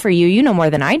struggle for you, you know more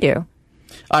than I do.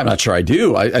 I'm not sure I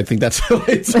do. I think that's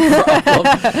it's a problem.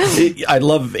 I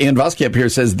love Ann Voskamp here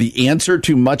says the answer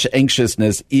to much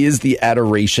anxiousness is the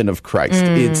adoration of Christ.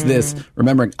 It's this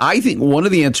remembering. I think one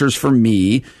of the answers for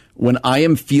me when I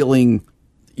am feeling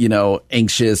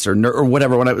anxious or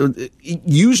whatever, it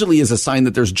usually is a sign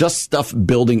that there's just stuff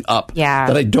building up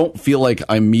that I don't feel like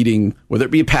I'm meeting, whether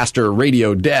it be a pastor,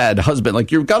 radio, dad, husband,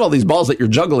 like you've got all these balls that you're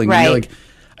juggling. Right. And you're like,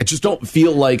 I just don't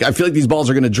feel like, I feel like these balls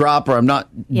are going to drop or I'm not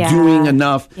doing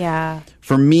enough. Yeah.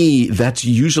 For me, that's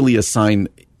usually a sign,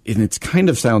 and it kind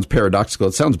of sounds paradoxical.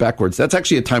 It sounds backwards. That's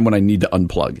actually a time when I need to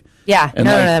unplug. Yeah, no,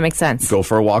 that makes sense. Go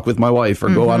for a walk with my wife or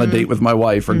go on a date with my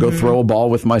wife or go throw a ball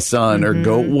with my son or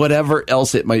go whatever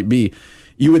else it might be.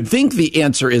 You would think the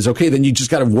answer is, okay, then you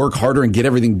just got to work harder and get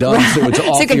everything done so it's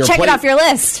off so you can your check plate. it off your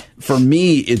list. For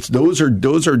me, those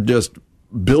are just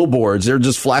billboards. They're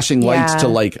just flashing lights to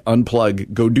like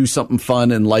unplug, go do something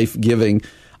fun and life-giving.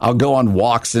 I'll go on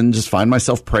walks and just find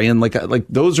myself praying. Like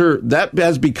that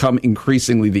has become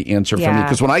increasingly the answer for me.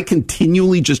 Because when I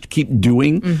continually just keep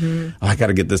doing, I got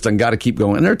to get this done, got to keep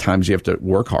going. And there are times you have to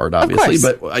work hard, obviously,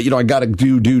 but I got to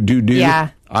do. Yeah.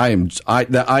 I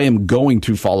am going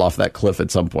to fall off that cliff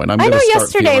at some point. I know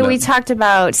yesterday we talked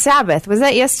about Sabbath. Was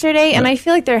that yesterday? Yeah. And I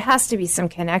feel like there has to be some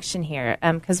connection here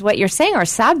because what you're saying are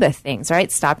Sabbath things,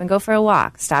 right? Stop and go for a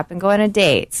walk. Stop and go on a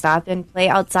date. Stop and play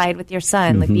outside with your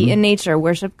son. Like be in nature,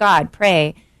 worship God,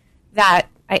 pray. That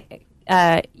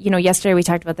yesterday we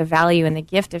talked about the value and the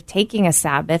gift of taking a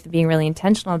Sabbath, being really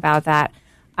intentional about that.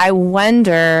 I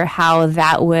wonder how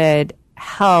that would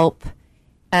help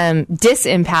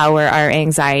disempower our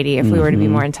anxiety if we were to be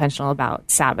more intentional about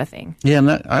Sabbathing. Yeah,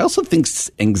 and I also think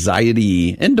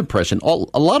anxiety and depression,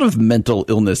 a lot of mental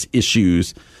illness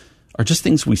issues are just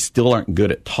things we still aren't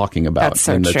good at talking about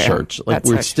in the church. Like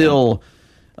we're still,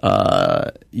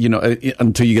 until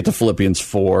you get to Philippians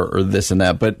 4 or this and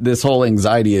that. But this whole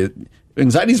anxiety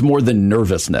is more than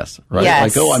nervousness, right?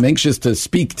 Yes. Like, I'm anxious to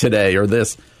speak today or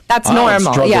this. That's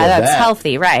normal. Yeah, that's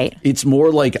healthy, right? It's more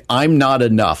like I'm not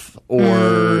enough or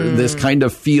this kind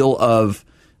of feel of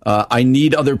I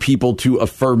need other people to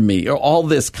affirm me or all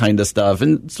this kind of stuff.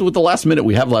 And so with the last minute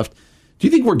we have left, Do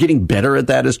you think we're getting better at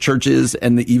that as churches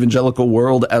and the evangelical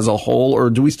world as a whole, or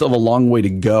do we still have a long way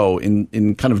to go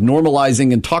in kind of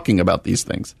normalizing and talking about these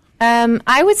things?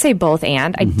 I would say both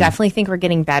and. I definitely think we're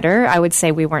getting better. I would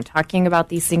say we weren't talking about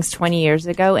these things 20 years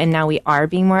ago, and now we are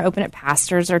being more open.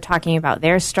 Pastors are talking about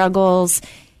their struggles.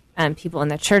 People in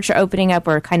the church are opening up.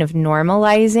 We're kind of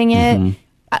normalizing it.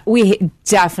 We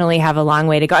definitely have a long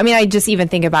way to go. I mean, I just even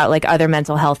think about like other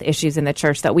mental health issues in the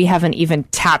church that we haven't even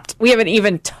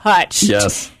touched.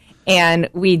 Yes. And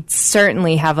we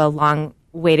certainly have a long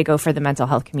way to go for the mental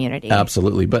health community.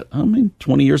 Absolutely. But I mean,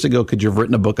 20 years ago, could you have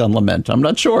written a book on lament? I'm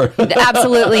not sure.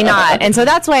 Absolutely not. And so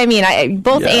that's why, I mean,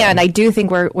 and I do think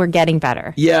we're getting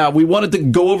better. Yeah, we wanted to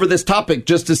go over this topic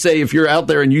just to say if you're out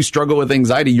there and you struggle with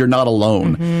anxiety, you're not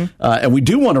alone. And we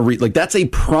do want to read, like, that's a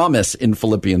promise in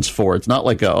Philippians 4. It's not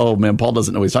like, oh man, Paul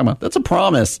doesn't know what he's talking about. That's a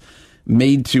promise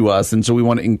made to us. And so we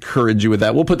want to encourage you with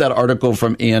that. We'll put that article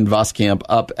from Ann Voskamp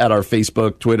up at our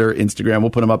Facebook, Twitter, Instagram.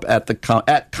 We'll put them up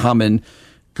at Common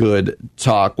Good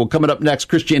Talk. Well, coming up next,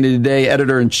 Christianity Today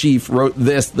editor-in-chief wrote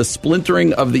this, The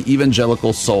Splintering of the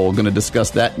Evangelical Soul. Going to discuss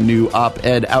that new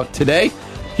op-ed out today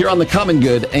here on The Common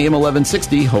Good, AM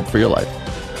 1160, Hope for Your Life.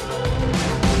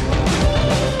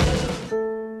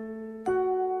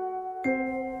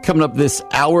 Coming up this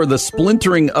hour, The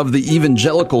Splintering of the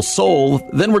Evangelical Soul.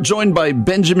 Then we're joined by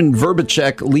Benjamin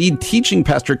Verbicek, lead teaching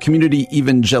pastor, Community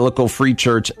Evangelical Free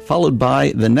Church, followed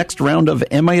by the next round of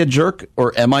Am I a Jerk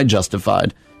or Am I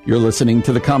Justified? You're listening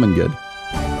to The Common Good.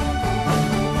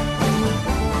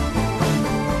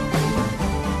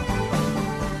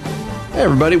 Hey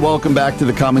everybody, welcome back to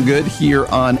The Common Good here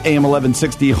on AM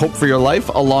 1160, Hope for Your Life,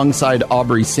 alongside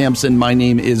Aubrey Sampson. My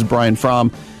name is Brian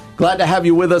Fromm. Glad to have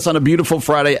you with us on a beautiful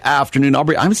Friday afternoon.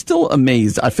 Aubrey, I'm still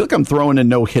amazed. I feel like I'm throwing a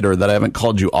no-hitter that I haven't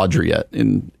called you Audrey yet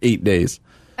in 8 days.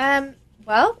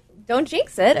 Well, don't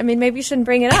jinx it. I mean, maybe you shouldn't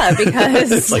bring it up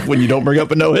because... It's like when you don't bring up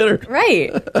a no-hitter.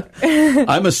 Right.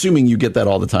 I'm assuming you get that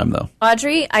all the time, though.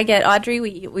 Audrey, I get Audrey.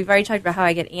 We've already talked about how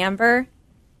I get Amber.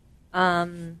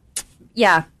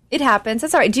 Yeah, it happens.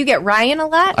 That's all right. Do you get Ryan a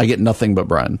lot? I get nothing but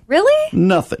Brian. Really?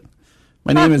 Nothing.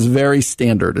 My name is very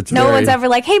standard. No one's ever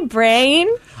like, hey, Brain.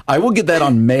 I will get that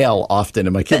on mail often,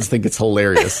 and my kids think it's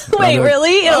hilarious. Wait,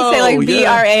 really? It'll say like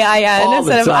B-R-A-I-N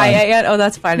instead of I-A-N? Oh,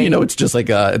 that's funny. You know, it's just like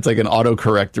it's like an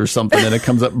autocorrect or something, and it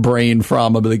comes up Brain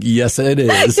From. I'll be like, yes, it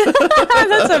is.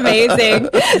 That's amazing.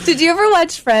 Did you ever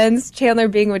watch Friends? Chandler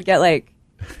Bing would get like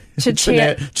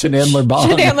Chandler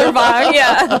Bong. Chandler Bong,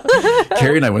 yeah.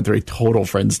 Carrie and I went through a total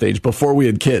Friends stage before we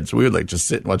had kids. We would like just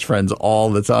sit and watch Friends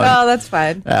all the time. Oh, that's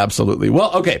fun. Absolutely.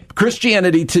 Well, okay.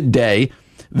 Christianity Today,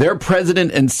 their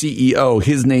president and CEO,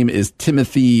 his name is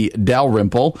Timothy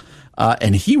Dalrymple,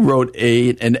 and he wrote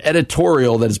an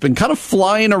editorial that has been kind of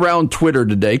flying around Twitter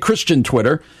today, Christian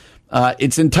Twitter.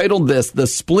 It's entitled The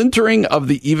Splintering of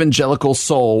the Evangelical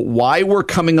Soul, Why We're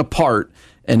Coming Apart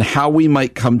and How We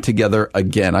Might Come Together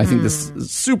Again. I think this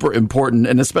is super important,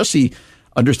 and especially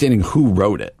understanding who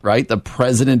wrote it, right? The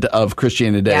president of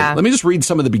Christianity Today. Yeah. Let me just read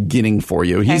some of the beginning for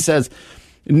you. Okay. He says,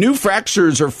 new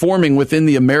fractures are forming within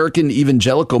the American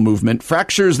evangelical movement,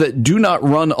 fractures that do not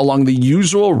run along the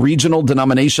usual regional,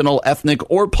 denominational, ethnic,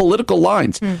 or political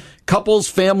lines. Couples,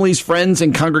 families, friends,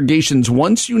 and congregations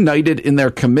once united in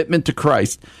their commitment to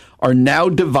Christ are now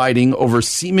dividing over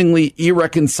seemingly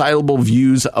irreconcilable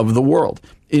views of the world.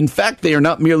 In fact, they are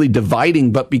not merely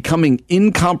dividing, but becoming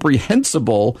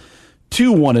incomprehensible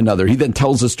to one another. He then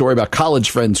tells a story about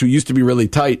college friends who used to be really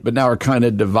tight, but now are kind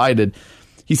of divided.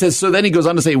 He says, so then he goes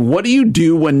on to say, what do you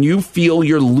do when you feel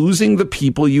you're losing the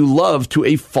people you love to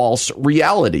a false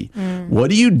reality? What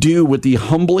do you do with the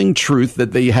humbling truth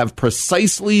that they have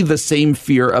precisely the same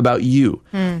fear about you?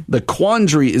 The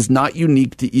quandary is not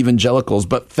unique to evangelicals,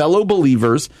 but fellow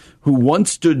believers who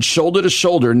once stood shoulder to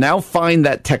shoulder now find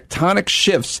that tectonic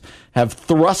shifts have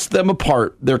thrust them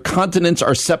apart. Their continents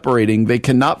are separating. They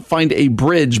cannot find a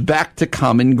bridge back to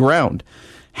common ground.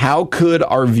 How could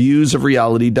our views of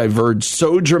reality diverge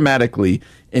so dramatically?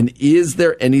 And is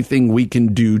there anything we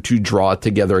can do to draw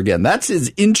together again? That's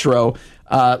his intro.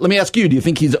 Let me ask you, do you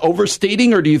think he's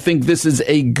overstating, or do you think this is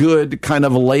a good kind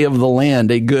of lay of the land,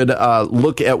 a good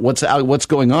look at what's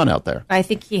going on out there? I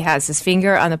think he has his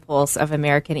finger on the pulse of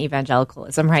American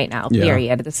evangelicalism right now, period.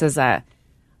 Yeah. This is I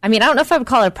mean, I don't know if I would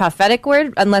call it a prophetic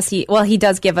word, unless he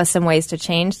does give us some ways to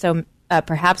change, so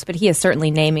perhaps, but he is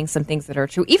certainly naming some things that are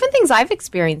true, even things I've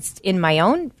experienced in my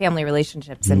own family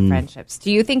relationships and friendships.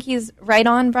 Do you think he's right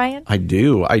on, Brian? I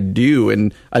do.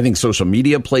 And I think social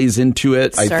media plays into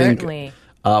it. Certainly.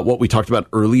 I think what we talked about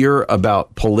earlier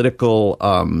about political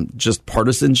just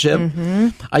partisanship,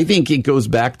 I think it goes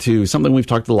back to something we've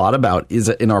talked a lot about is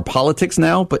in our politics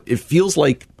now, but it feels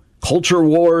like culture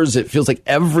wars. It feels like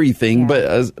everything,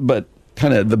 but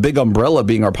kind of the big umbrella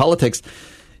being our politics.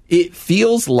 It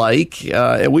feels like,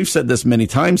 and we've said this many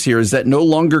times here, is that no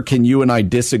longer can you and I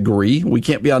disagree. We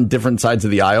can't be on different sides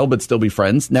of the aisle, but still be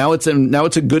friends. Now it's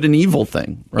a good and evil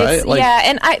thing, right?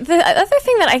 And the other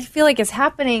thing that I feel like is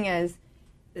happening is,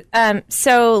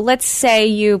 so let's say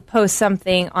you post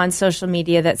something on social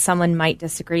media that someone might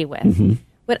disagree with. Mm-hmm.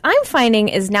 What I'm finding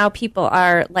is now people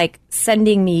are like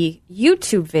sending me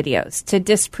YouTube videos to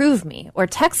disprove me or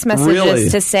text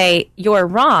messages to say you're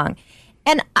wrong.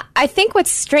 And I think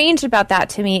what's strange about that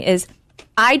to me is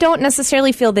I don't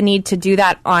necessarily feel the need to do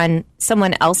that on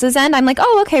someone else's end. I'm like,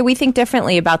 oh, okay, we think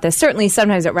differently about this. Certainly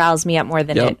sometimes it riles me up more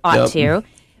than it ought to.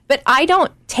 But I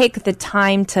don't take the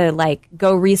time to like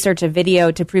go research a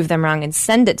video to prove them wrong and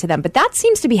send it to them. But that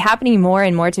seems to be happening more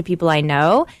and more to people I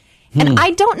know. And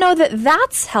I don't know that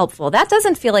that's helpful. That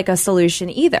doesn't feel like a solution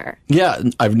either. Yeah,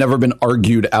 I've never been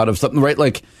argued out of something, right?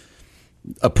 Like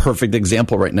a perfect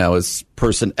example right now is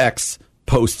person X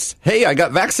posts, hey, I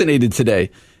got vaccinated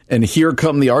today. And here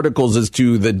come the articles as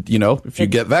to if you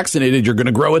get vaccinated, you're going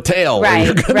to grow a tail. Right, or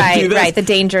you're gonna do this. Right. The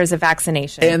dangers of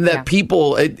vaccination. And that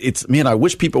people, I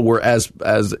wish people were as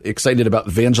excited about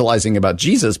evangelizing about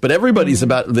Jesus, but everybody's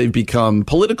they've become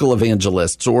political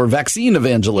evangelists or vaccine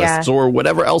evangelists or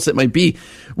whatever else it might be.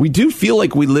 We do feel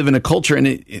like we live in a culture, and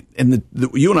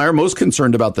you and I are most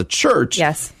concerned about the church.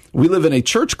 Yes. We live in a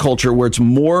church culture where it's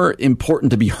more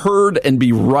important to be heard and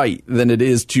be right than it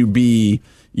is to be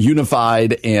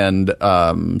unified and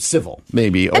civil,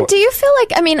 maybe. And do you feel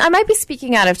like, I might be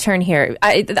speaking out of turn here.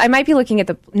 I might be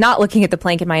not looking at the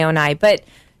plank in my own eye, but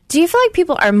do you feel like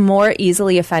people are more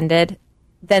easily offended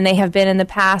than they have been in the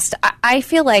past? I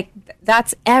feel like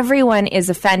everyone is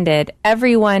offended.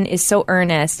 Everyone is so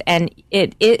earnest, and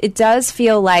it does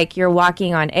feel like you're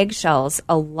walking on eggshells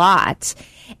a lot.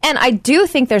 And I do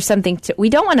think there's something we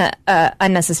don't want to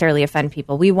unnecessarily offend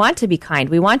people. We want to be kind.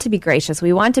 We want to be gracious.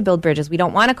 We want to build bridges. We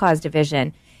don't want to cause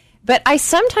division. But I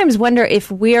sometimes wonder if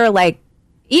we're like,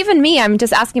 even me, I'm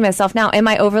just asking myself now, am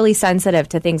I overly sensitive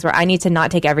to things where I need to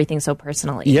not take everything so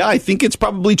personally? Yeah, I think it's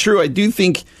probably true. I do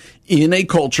think in a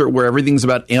culture where everything's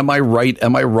about, am I right?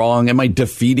 Am I wrong? Am I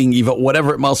defeating evil?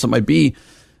 Whatever else it might be.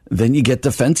 Then you get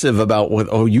defensive about,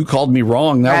 you called me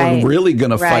wrong. Now we're really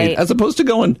going to fight. As opposed to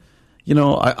going,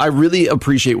 I really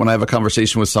appreciate when I have a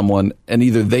conversation with someone and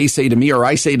either they say to me or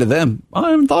I say to them, I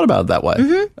haven't thought about it that way.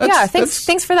 Mm-hmm.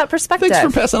 Thanks for that perspective.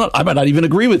 Thanks for passing on. I might not even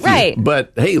agree with you,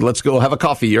 but hey, let's go have a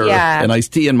coffee or an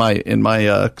iced tea in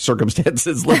my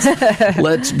circumstances.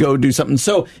 Let's go do something.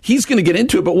 So he's going to get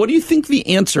into it, but what do you think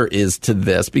the answer is to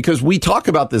this? Because we talk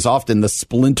about this often, the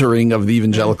splintering of the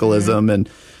evangelicalism, and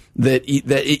that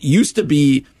it used to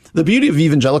be, the beauty of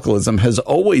evangelicalism has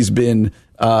always been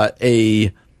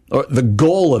or the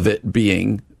goal of it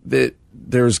being that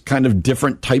there's kind of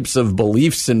different types of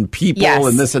beliefs and people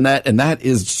and this and that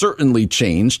is certainly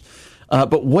changed.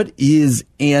 But what is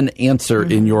an answer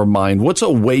in your mind? What's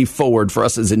a way forward for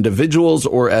us as individuals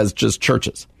or as just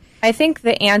churches? I think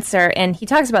the answer, and he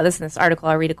talks about this in this article,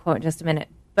 I'll read a quote in just a minute,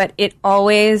 but it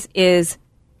always is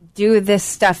do this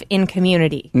stuff in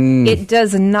community. It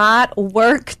does not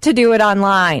work to do it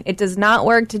online. It does not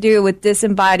work to do it with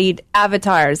disembodied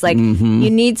avatars. Like, you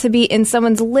need to be in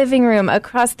someone's living room,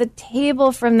 across the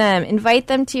table from them, invite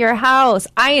them to your house.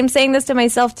 I am saying this to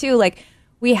myself too. Like,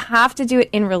 we have to do it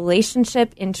in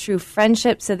relationship, in true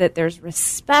friendship, so that there's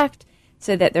respect,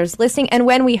 so that there's listening. And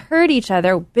when we hurt each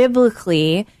other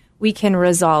biblically, we can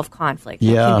resolve conflict. We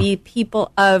can be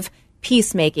people of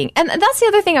peacemaking. And that's the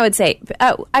other thing I would say.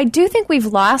 I do think we've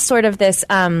lost sort of this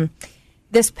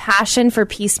this passion for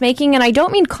peacemaking. And I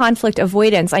don't mean conflict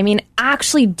avoidance. I mean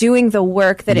actually doing the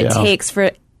work that it takes for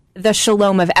the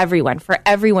shalom of everyone, for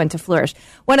everyone to flourish.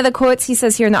 One of the quotes he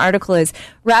says here in the article is,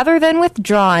 rather than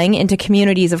withdrawing into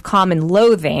communities of common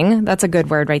loathing, that's a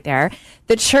good word right there,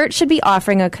 the church should be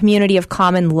offering a community of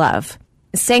common love,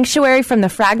 a sanctuary from the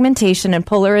fragmentation and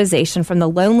polarization, from the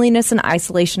loneliness and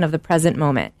isolation of the present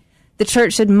moment. The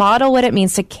church should model what it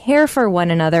means to care for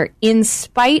one another in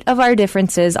spite of our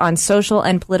differences on social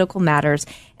and political matters,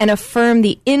 and affirm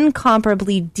the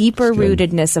incomparably deeper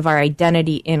rootedness of our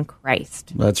identity in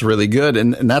Christ. That's really good.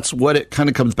 And that's what it kind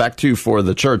of comes back to for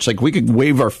the church. Like, we could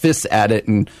wave our fists at it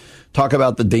and talk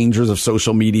about the dangers of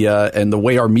social media and the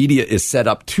way our media is set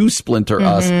up to splinter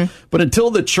us. But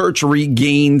until the church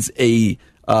regains a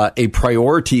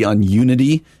priority on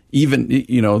unity, even,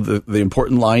 the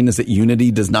important line is that unity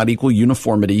does not equal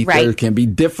uniformity. Right. There can be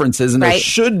differences, and there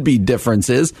should be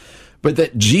differences, but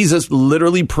that Jesus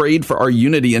literally prayed for our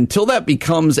unity. Until that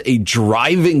becomes a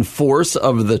driving force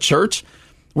of the church,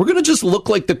 we're going to just look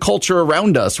like the culture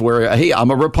around us where, hey,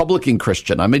 I'm a Republican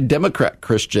Christian. I'm a Democrat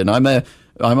Christian. I'm a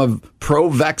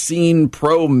pro-vaccine,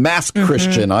 pro-mask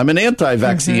Christian. I'm an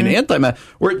anti-vaccine, anti-mask,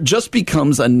 where it just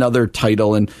becomes another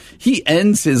title. And he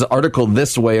ends his article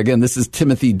this way. Again, this is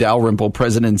Timothy Dalrymple,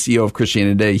 president and CEO of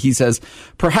Christianity Today. He says,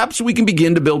 perhaps we can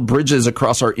begin to build bridges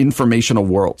across our informational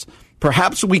worlds.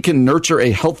 Perhaps we can nurture a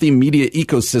healthy media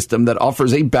ecosystem that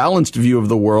offers a balanced view of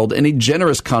the world and a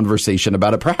generous conversation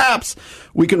about it. Perhaps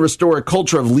we can restore a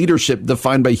culture of leadership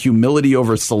defined by humility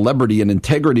over celebrity and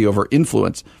integrity over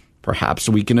influence. Perhaps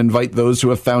we can invite those who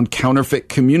have found counterfeit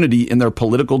community in their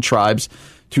political tribes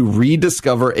to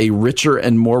rediscover a richer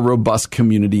and more robust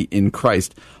community in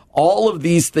Christ. All of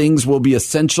these things will be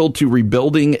essential to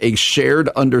rebuilding a shared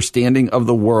understanding of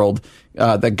the world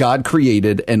that God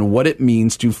created and what it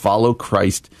means to follow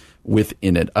Christ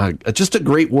within it. Just a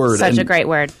great word. Such a great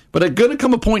word. But there's going to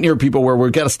come a point here, people, where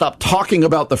we've got to stop talking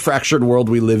about the fractured world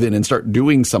we live in and start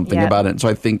doing something about it. And so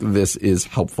I think this is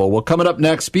helpful. Well, coming up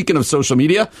next, speaking of social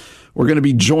media, we're going to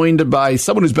be joined by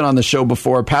someone who's been on the show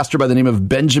before, a pastor by the name of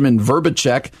Benjamin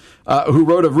Verbicek, who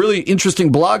wrote a really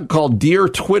interesting blog called Dear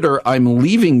Twitter, I'm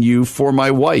Leaving You for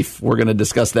My Wife. We're going to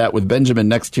discuss that with Benjamin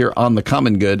next here on The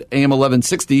Common Good, AM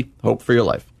 1160, Hope for Your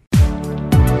Life.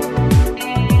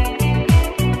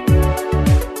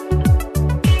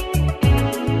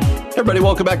 Everybody,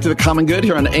 welcome back to The Common Good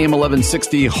here on AM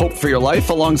 1160, Hope for Your Life.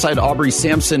 Alongside Aubrey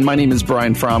Sampson, my name is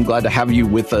Brian Fromm. Glad to have you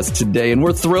with us today. And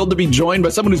we're thrilled to be joined by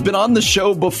someone who's been on the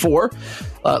show before,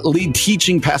 lead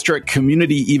teaching pastor at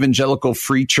Community Evangelical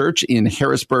Free Church in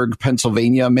Harrisburg,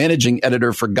 Pennsylvania, managing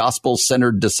editor for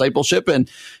Gospel-Centered Discipleship, and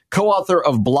co-author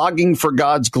of Blogging for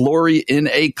God's Glory in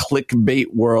a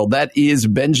Clickbait World. That is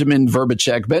Benjamin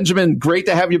Verbicek. Benjamin, great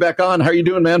to have you back on. How are you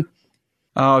doing, man?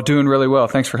 Oh, doing really well.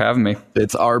 Thanks for having me.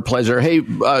 It's our pleasure. Hey,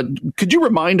 could you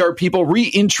remind our people,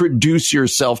 reintroduce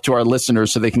yourself to our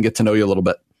listeners so they can get to know you a little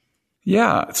bit?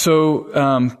 Yeah. So,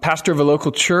 pastor of a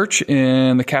local church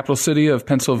in the capital city of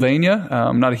Pennsylvania.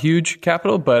 Not a huge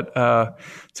capital, but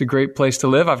it's a great place to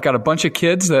live. I've got a bunch of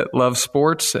kids that love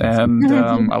sports, and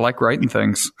I like writing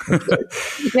things.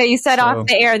 Yeah, you said off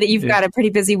the air that you've got a pretty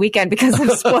busy weekend because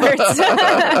of sports.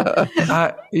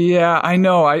 Yeah, I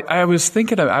know. I was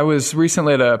thinking I was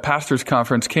recently at a pastor's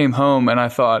conference, came home, and I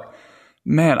thought,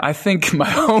 man, I think my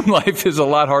home life is a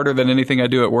lot harder than anything I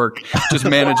do at work, just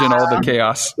managing all the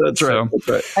chaos. That's right. That's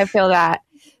right. I feel that.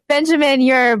 Benjamin,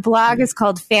 your blog is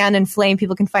called Fan and Flame.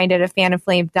 People can find it at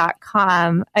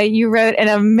fanandflame.com. You wrote an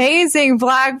amazing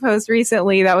blog post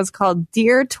recently that was called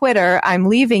Dear Twitter, I'm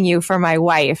Leaving You for My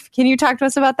Wife. Can you talk to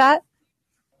us about that?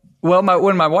 Well,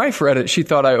 when my wife read it, she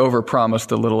thought I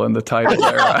overpromised a little in the title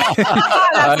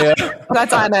there.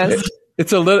 That's honest.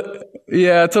 It's a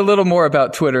little more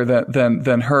about Twitter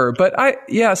than her. But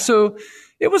so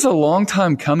it was a long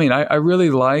time coming. I really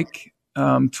like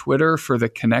Twitter for the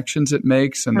connections it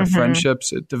makes and the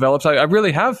friendships it develops. I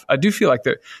do feel like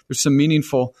there's some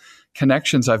meaningful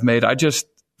connections I've made.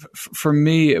 For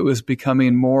me, it was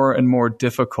becoming more and more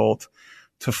difficult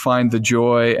to find the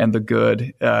joy and the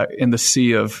good in the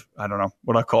sea of, I don't know,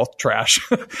 what I call trash.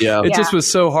 Yeah. It just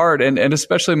was so hard. And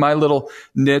especially my little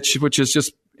niche, which is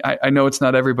just, I know it's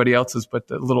not everybody else's, but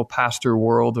the little pastor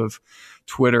world of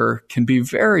Twitter can be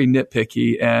very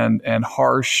nitpicky and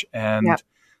harsh. And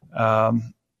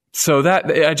so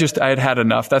that I had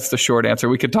enough. That's the short answer.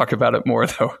 We could talk about it more,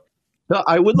 though. No,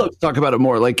 I would love to talk about it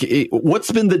more. Like,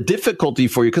 what's been the difficulty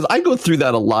for you? Because I go through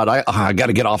that a lot. I got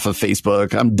to get off of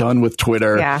Facebook. I'm done with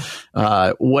Twitter.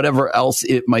 Yeah. Whatever else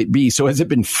it might be. So has it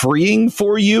been freeing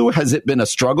for you? Has it been a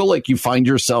struggle? Like you find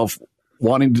yourself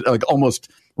wanting to, like,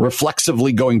 almost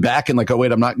reflexively going back and like, oh,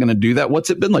 wait, I'm not going to do that. What's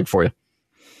it been like for you?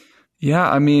 Yeah,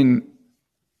 I mean,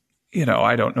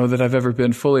 I don't know that I've ever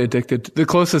been fully addicted. The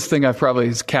closest thing I've probably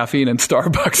is caffeine and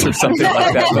Starbucks or something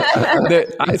like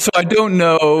that. So I don't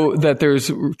know that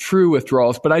there's true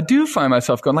withdrawals, but I do find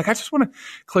myself going like, I just want to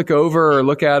click over or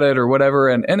look at it or whatever.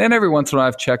 And every once in a while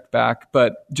I've checked back,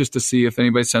 but just to see if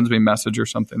anybody sends me a message or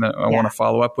something that I want to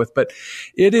follow up with. But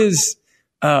it is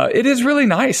really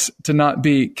nice to not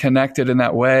be connected in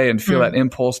that way and feel that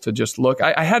impulse to just look.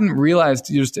 I hadn't realized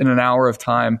just in an hour of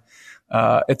time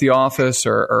at the office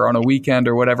or on a weekend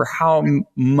or whatever, how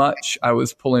much I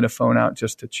was pulling a phone out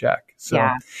just to check. So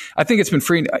I think it's been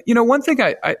freeing. One thing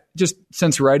I just,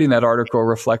 since writing that article,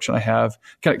 reflection I have,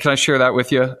 can I share that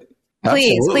with you?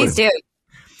 Please do.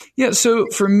 Yeah. So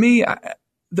for me,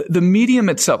 the medium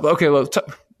itself, okay, well,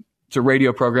 it's a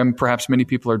radio program. Perhaps many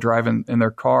people are driving in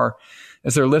their car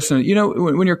as they're listening.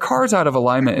 When your car's out of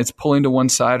alignment, it's pulling to one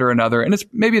side or another, and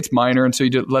maybe it's minor, and so you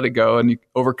just let it go and you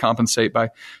overcompensate by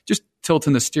just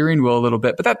tilting the steering wheel a little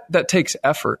bit, but that takes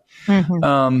effort.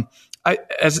 Mm-hmm.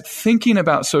 As thinking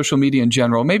about social media in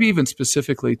general, maybe even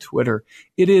specifically Twitter,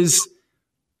 it is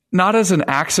not as an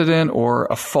accident or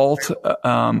a fault,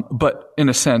 but in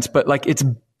a sense, but like it's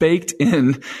baked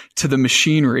in to the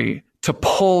machinery to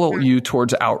pull you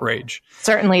towards outrage.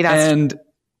 Certainly, and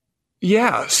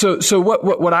yeah. So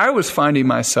what I was finding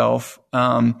myself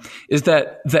is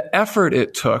that the effort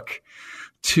it took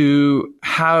to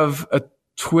have a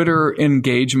Twitter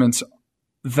engagements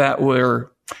that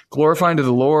were glorifying to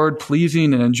the Lord,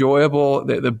 pleasing and enjoyable,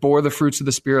 that bore the fruits of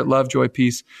the Spirit, love, joy,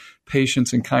 peace,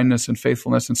 patience, and kindness, and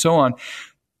faithfulness, and so on,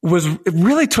 it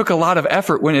really took a lot of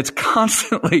effort when it's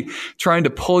constantly trying to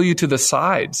pull you to the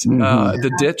sides,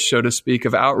 the ditch, so to speak,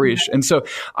 of outreach. And so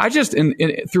I just,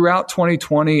 throughout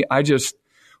 2020, I just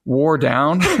wore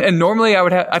down. And normally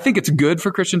I think it's good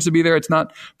for Christians to be there. It's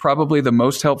not probably the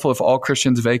most helpful if all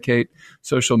Christians vacate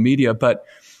social media, but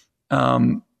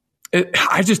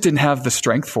I just didn't have the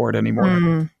strength for it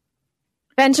anymore.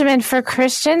 Benjamin, for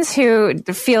Christians who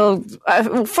feel,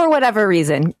 for whatever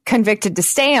reason, convicted to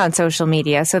stay on social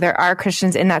media, so there are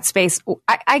Christians in that space,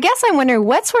 I guess I'm wondering,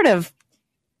 what sort of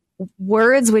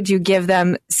words would you give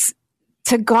them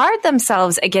to guard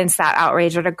themselves against that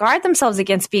outrage, or to guard themselves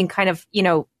against being kind of,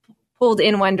 pulled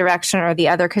in one direction or the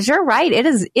other? Because you're right, it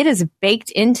is baked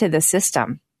into the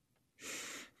system.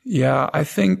 Yeah, I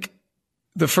think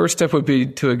the first step would be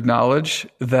to acknowledge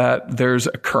that there's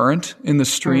a current in the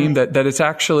stream, that it's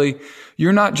actually,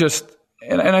 you're not just,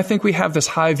 and I think we have this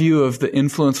high view of the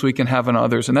influence we can have on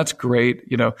others, and that's great.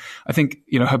 I think,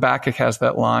 Habakkuk has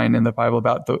that line in the Bible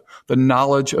about the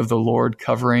knowledge of the Lord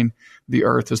covering the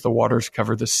earth as the waters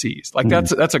cover the seas. Like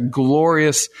that's a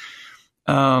glorious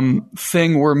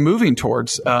thing we're moving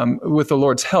towards with the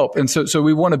Lord's help. And so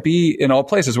we want to be in all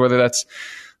places, whether that's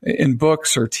in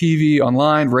books or TV,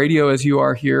 online, radio, as you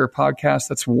are here, podcasts.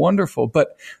 That's wonderful.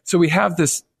 But so we have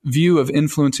this view of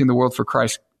influencing the world for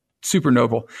Christ, super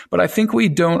noble. But I think we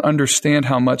don't understand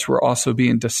how much we're also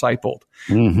being discipled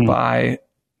by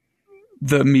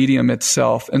the medium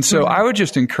itself. And so I would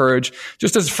just encourage,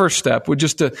 just as a first step, would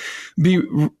just to be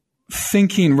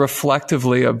thinking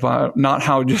reflectively about not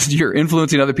how just you're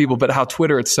influencing other people, but how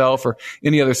Twitter itself or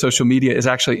any other social media is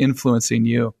actually influencing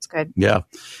you. That's good. Yeah.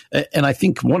 And I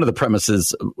think one of the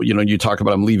premises, you talk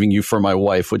about I'm leaving you for my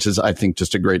wife, which is, I think,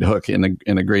 just a great hook and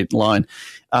a great line,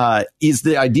 is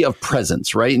the idea of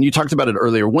presence, right? And you talked about it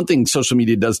earlier. One thing social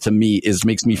media does to me is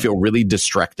makes me feel really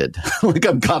distracted. Like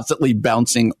I'm constantly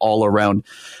bouncing all around.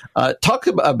 Talk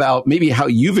about maybe how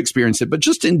you've experienced it, but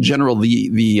just in general,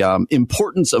 the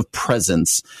importance of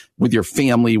presence with your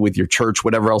family, with your church,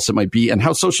 whatever else it might be, and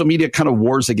how social media kind of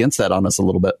wars against that on us a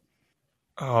little bit.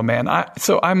 Oh man.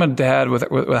 So I'm a dad with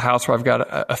a house where I've got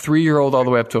a 3-year-old all the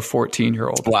way up to a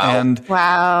 14-year-old. Wow.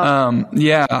 And,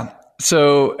 yeah.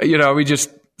 So, we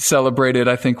just celebrated,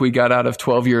 I think we got out of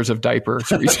 12 years of diapers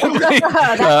recently.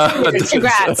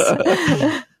 Congrats.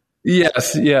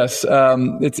 Yes.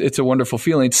 It's a wonderful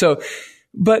feeling. So,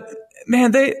 but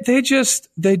man, they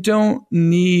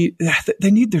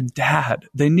need their dad.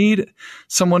 They need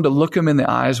someone to look them in the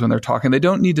eyes when they're talking. They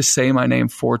don't need to say my name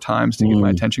 4 times to get my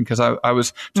attention, because I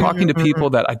was talking to people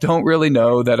that I don't really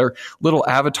know, that are little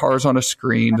avatars on a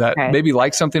screen that maybe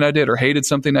like something I did or hated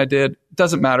something I did.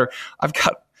 Doesn't matter. I've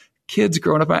got kids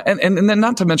growing up, and then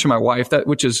not to mention my wife,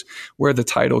 which is where the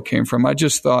title came from. I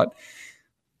just thought,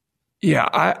 yeah,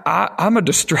 I'm a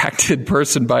distracted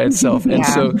person by itself. And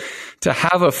so to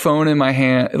have a phone in my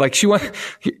hand, like she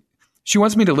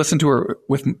wants me to listen to her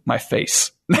with my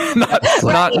face, not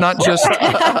just.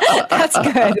 That's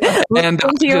good. And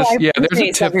there's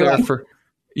a tip there for.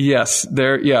 Yes,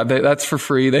 that's for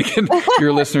free. They can,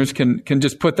 your listeners can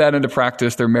just put that into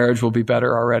practice. Their marriage will be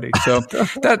better already. So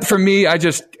that for me,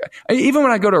 even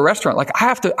when I go to a restaurant, like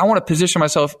I want to position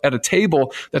myself at a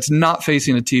table that's not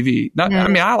facing a TV. I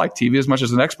mean, I like TV as much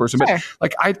as the next person, but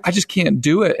like I just can't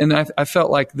do it. And I felt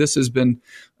like this has been,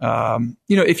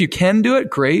 if you can do it,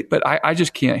 great, but I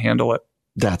just can't handle it.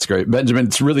 That's great. Benjamin,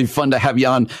 it's really fun to have you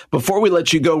on. Before we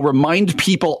let you go, remind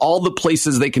people all the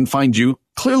places they can find you.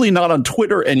 Clearly not on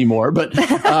Twitter anymore, but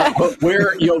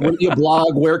where you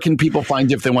blog, where can people find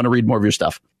you if they want to read more of your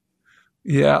stuff?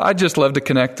 Yeah, I'd just love to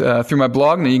connect through my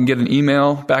blog. And you can get an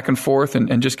email back and forth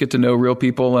and just get to know real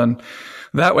people. And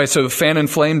that way. So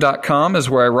fanandflame.com is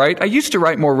where I write. I used to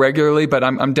write more regularly, but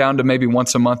I'm down to maybe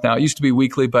once a month now. It used to be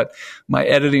weekly, but my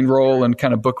editing role and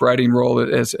kind of book writing role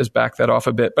has backed that off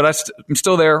a bit. But I'm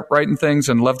still there writing things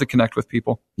and love to connect with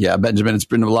people. Yeah, Benjamin, it's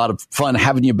been a lot of fun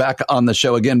having you back on the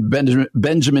show again.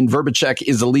 Benjamin Verbicek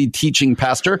is a lead teaching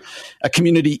pastor, a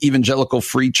community evangelical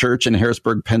free church in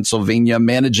Harrisburg, Pennsylvania,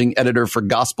 managing editor for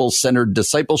Gospel-Centered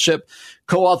Discipleship,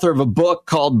 co-author of a book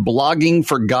called Blogging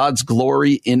for God's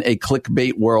Glory in a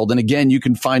Clickbait World. And again, you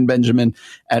can find Benjamin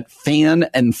at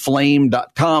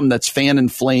fanandflame.com. That's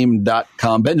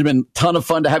fanandflame.com. Benjamin, ton of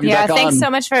fun to have you back on. Yeah, thanks so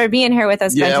much for being here with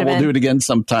us, Benjamin. Yeah, we'll do it again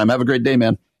sometime. Have a great day,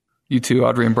 man. You too,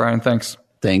 Audrey and Brian. Thanks.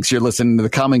 Thanks. You're listening to The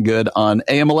Common Good on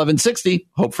AM 1160.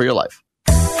 Hope for your life.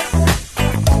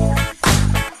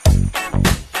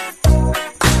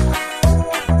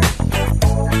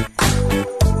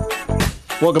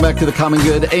 Welcome back to The Common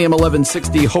Good, AM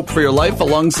 1160, Hope for Your Life,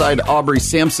 alongside Aubrey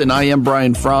Sampson. I am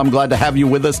Brian Fromm. Glad to have you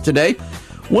with us today.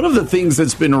 One of the things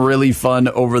that's been really fun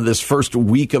over this first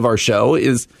week of our show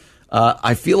is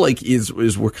I feel like is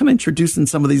we're kind of introducing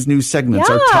some of these new segments,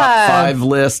 our top 5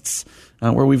 lists,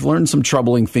 where we've learned some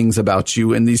troubling things about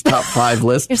you in these top 5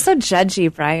 lists. You're so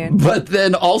judgy, Brian. But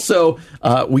then also,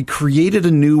 we created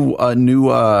a new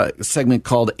segment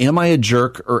called "Am I a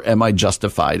Jerk or Am I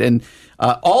Justified?" And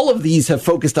all of these have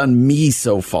focused on me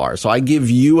so far. So I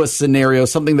give you a scenario,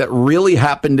 something that really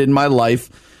happened in my life,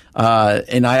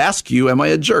 and I ask you, "Am I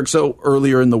a jerk?" So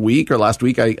earlier in the week or last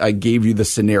week, I gave you the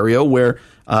scenario where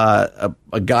a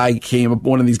guy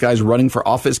one of these guys running for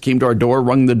office came to our door,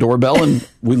 rung the doorbell, and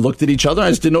we looked at each other. And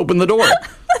I just didn't open the door.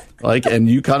 And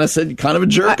you kind of said kind of a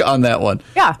jerk on that one.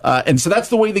 Yeah. And so that's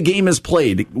the way the game is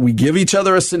played. We give each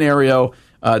other a scenario.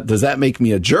 Does that make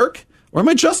me a jerk? Or am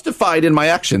I justified in my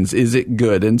actions? Is it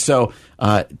good? And so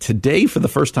today, for the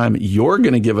first time, you're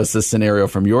going to give us a scenario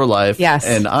from your life. Yes.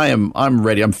 And I'm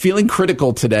ready. I'm feeling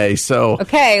critical today. So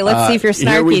okay, let's see if you're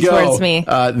snarky towards me.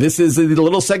 This is a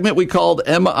little segment we called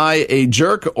 "Am I a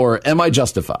Jerk or Am I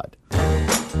Justified?"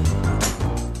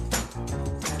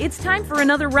 It's time for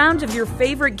another round of your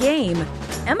favorite game.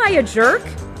 Am I a jerk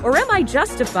or am I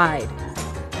justified?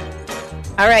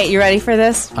 All right, you ready for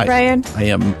this, Brian? I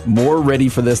am more ready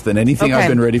for this than anything I've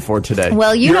been ready for today.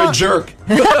 Well, you're a jerk.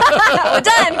 We're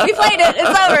done. We played it.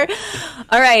 It's over.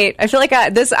 All right. I feel like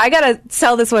I got to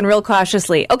sell this one real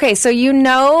cautiously. Okay, so you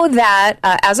know that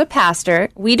as a pastor,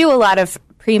 we do a lot of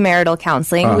premarital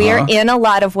counseling. Uh-huh. We are in a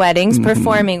lot of weddings,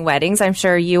 performing weddings. I'm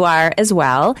sure you are as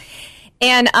well.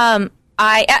 And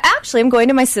I actually am going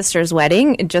to my sister's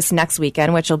wedding just next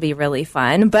weekend, which will be really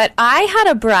fun. But I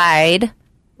had a bride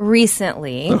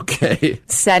recently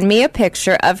send me a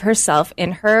picture of herself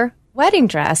in her wedding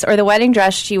dress, or the wedding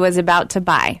dress she was about to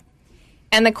buy.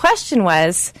 And the question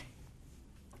was,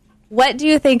 what do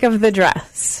you think of the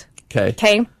dress?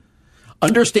 Okay.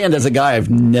 Understand, as a guy,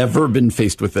 I've never been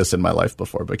faced with this in my life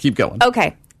before, but keep going.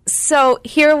 Okay. So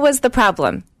here was the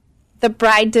problem. The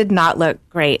bride did not look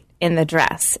great in the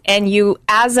dress. And you,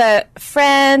 as a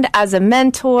friend, as a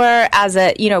mentor, as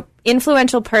a,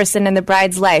 influential person in the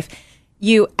bride's life,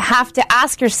 you have to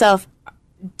ask yourself,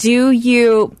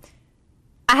 I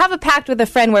have a pact with a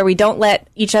friend where we don't let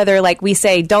each other, like we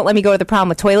say, don't let me go to the prom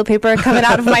with toilet paper coming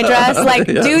out of my dress. Like,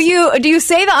 yes. Do you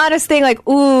say the honest thing, like,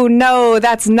 ooh, no,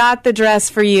 that's not the dress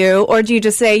for you? Or do you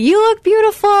just say, you look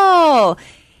beautiful?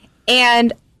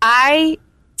 And I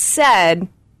said,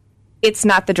 it's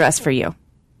not the dress for you.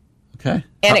 Okay.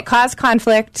 And it caused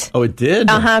conflict. Oh, it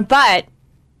did? But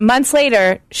months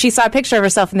later, she saw a picture of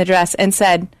herself in the dress and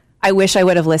said, I wish I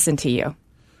would have listened to you.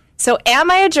 So am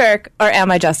I a jerk or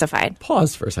am I justified?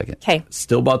 Pause for a second. Okay.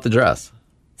 Still bought the dress.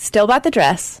 Still bought the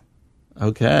dress.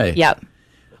 Okay. Yep.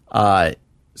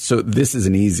 So this is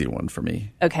an easy one for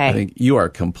me. Okay. I think you are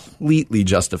completely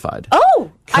justified.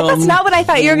 Oh, that's not what I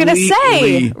thought you were going to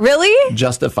say. Really?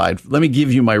 Justified. Let me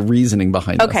give you my reasoning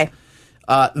behind this. Okay.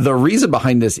 The reason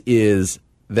behind this is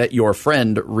that your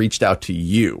friend reached out to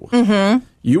you. Mm-hmm.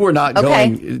 You were not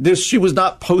going. She was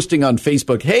not posting on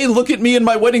Facebook, hey, look at me in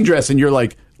my wedding dress. And you're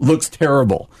like, looks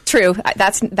terrible. True.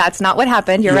 That's not what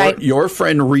happened. You're right. Your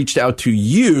friend reached out to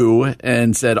you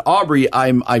and said, Aubrey,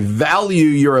 I value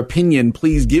your opinion.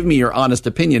 Please give me your honest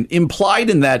opinion. Implied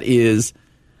in that is,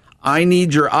 I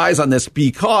need your eyes on this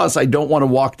because I don't want to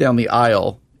walk down the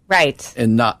aisle. Right.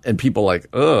 And people like,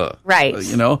 ugh. Right.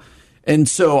 And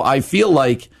so I feel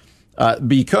like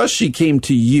because she came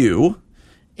to you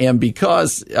and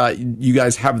because you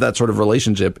guys have that sort of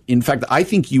relationship, in fact, I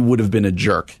think you would have been a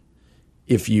jerk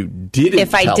if you didn't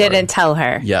If I didn't tell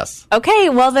her. Yes. Okay,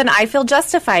 well, then I feel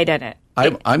justified in it.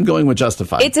 I'm going with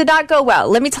justified. It did not go well.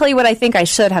 Let me tell you what I think I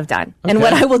should have done and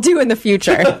what I will do in the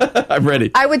future. I'm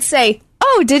ready. I would say,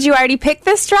 oh, did you already pick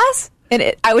this dress?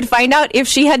 And I would find out if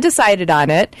she had decided on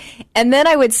it. And then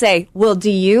I would say, well, do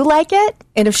you like it?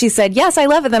 And if she said, yes, I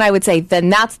love it, then I would say, then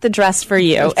that's the dress for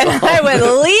you. And I would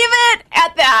leave it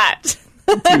at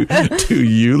that. Do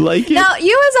you like it? Now,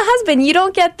 you as a husband, you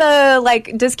don't get the,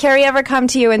 like, does Carrie ever come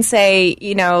to you and say,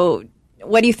 you know,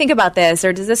 what do you think about this?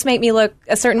 Or does this make me look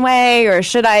a certain way? Or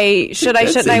shouldn't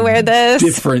I wear this?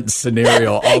 Different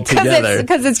scenario altogether.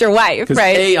 Because it's your wife,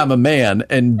 right? A, I'm a man,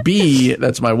 and B,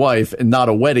 that's my wife, and not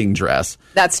a wedding dress.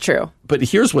 That's true. But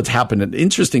here's what's happened. And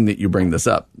interesting that you bring this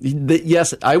up.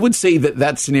 Yes, I would say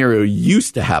that scenario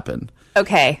used to happen.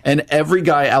 Okay. And every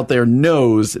guy out there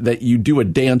knows that you do a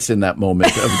dance in that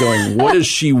moment of going, what does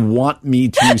she want me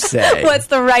to say? What's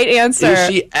the right answer? Is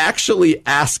she actually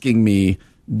asking me,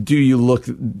 do you like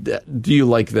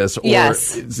this? Or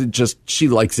yes. Is it just she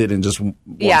likes it and just wants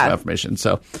affirmation?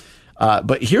 So,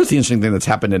 but here's the interesting thing that's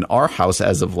happened in our house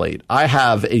as of late. I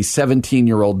have a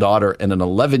 17-year-old daughter and an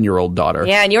 11-year-old daughter.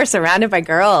 Yeah, and you're surrounded by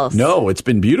girls. No, it's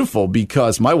been beautiful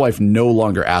because my wife no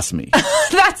longer asks me.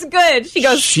 That's good. She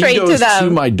goes straight to them. She goes to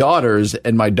my daughters,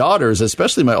 and my daughters,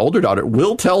 especially my older daughter,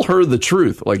 will tell her the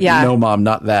truth. Like, no, Mom,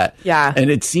 not that. Yeah. And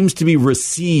it seems to be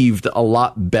received a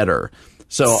lot better.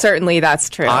 So certainly that's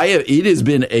true. It has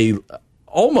been it's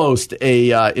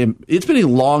been a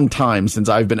long time since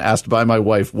I've been asked by my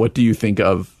wife, what do you think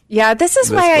of? Yeah, this is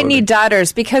why I need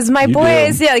daughters, because my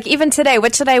boys, like even today,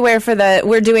 what should I wear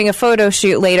we're doing a photo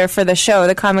shoot later for the show,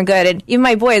 The Common Good, and even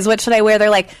my boys, what should I wear? They're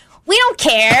like, we don't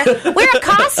care. Wear a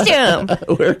costume.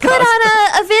 Put on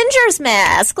a Avengers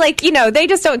mask. Like, you know, they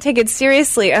just don't take it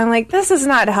seriously. I'm like, this is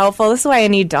not helpful. This is why I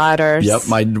need daughters. Yep.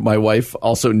 My wife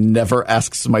also never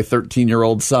asks my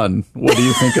 13-year-old son, what do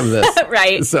you think of this?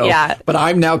 Right. So, yeah. But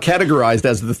I'm now categorized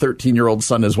as the 13-year-old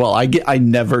son as well. I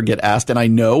never get asked, and I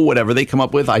know whatever they come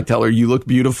up with, I tell her, you look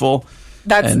beautiful.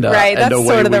 That's right. That's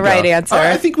sort of the right answer. All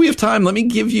right, I think we have time. Let me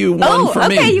give you one for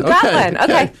me. Okay, you got one.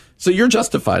 Okay. So you're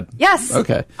justified. Yes.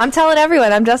 Okay. I'm telling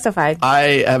everyone I'm justified.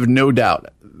 I have no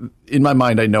doubt. In my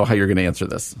mind, I know how you're going to answer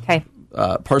this. Okay.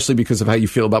 Partially because of how you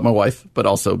feel about my wife, but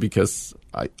also because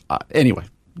anyway,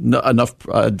 enough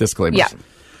disclaimers.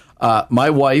 Yeah. My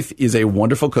wife is a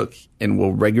wonderful cook and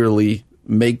will regularly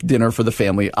make dinner for the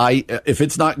family. If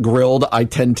it's not grilled, I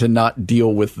tend to not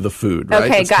deal with the food. Right?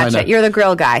 Okay, gotcha. You're the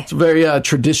grill guy. It's a very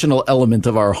traditional element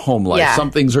of our home life. Yeah.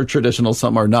 Some things are traditional,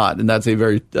 some are not, and that's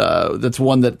that's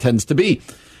one that tends to be.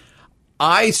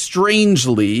 I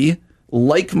strangely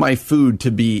like my food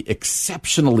to be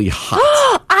exceptionally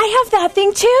hot. I have that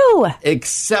thing too.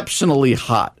 Exceptionally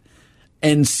hot,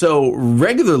 and so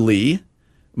regularly,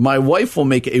 my wife will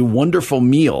make a wonderful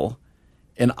meal.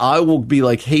 And I will be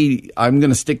like, hey, I'm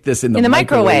going to stick this in the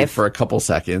microwave for a couple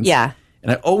seconds. Yeah.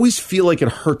 And I always feel like it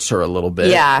hurts her a little bit.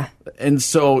 Yeah. And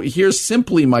so here's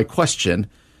simply my question.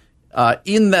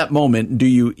 In that moment, do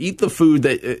you eat the food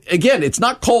that, again, it's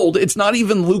not cold. It's not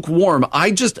even lukewarm.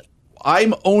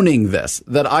 I'm owning this,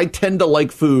 that I tend to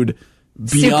like food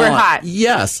beyond. Super hot.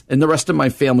 Yes. And the rest of my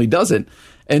family doesn't.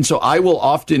 And so I will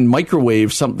often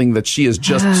microwave something that she has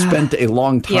just spent a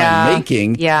long time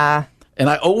making. Yeah. And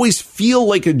I always feel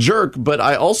like a jerk, but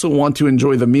I also want to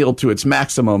enjoy the meal to its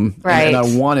maximum. Right. And I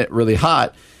want it really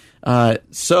hot.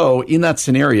 So in that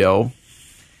scenario...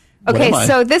 Okay,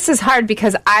 so this is hard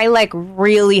because I like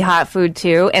really hot food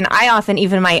too. And I often,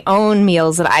 even my own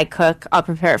meals that I cook, I'll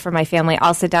prepare it for my family.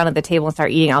 I'll sit down at the table and start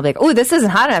eating. I'll be like, oh, this isn't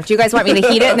hot enough. Do you guys want me to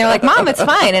heat it? And they're like, Mom, it's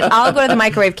fine. And I'll go to the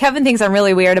microwave. Kevin thinks I'm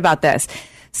really weird about this.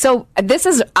 So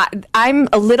I'm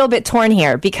a little bit torn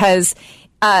here because...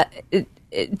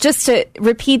 just to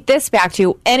repeat this back to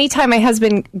you, anytime my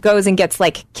husband goes and gets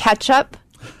like ketchup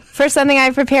for something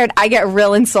I've prepared, I get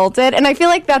real insulted. And I feel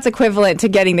like that's equivalent to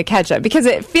getting the ketchup because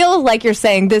it feels like you're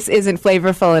saying this isn't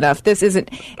flavorful enough. This isn't,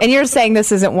 and you're saying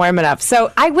this isn't warm enough.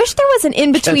 So I wish there was an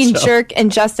in-between jerk and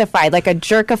justified, like a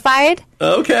jerkified.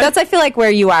 Okay. That's, I feel like,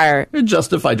 where you are. A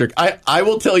justified jerk. I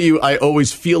will tell you, I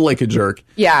always feel like a jerk.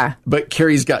 Yeah. But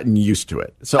Carrie's gotten used to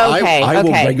it. So okay, I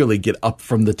will regularly get up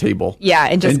from the table. Yeah,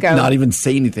 and just go. Not even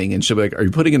say anything. And she'll be like, are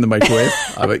you putting it in the microwave?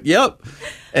 I'm like, yep.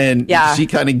 And she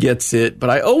kind of gets it. But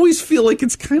I always feel like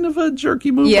it's kind of a jerky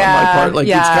move on my part. Like,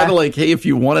 it's kind of like, hey, if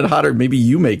you want it hotter, maybe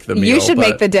you make the meal. You should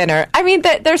make the dinner. I mean,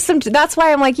 there's some, that's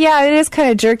why I'm like, yeah, it is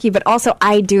kind of jerky. But also,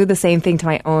 I do the same thing to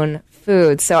my own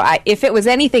food. So if it was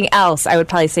anything else, I would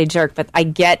probably say jerk. But I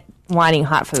get wanting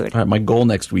hot food. All right, my goal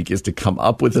next week is to come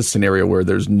up with a scenario where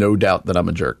there's no doubt that I'm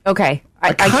a jerk. Okay.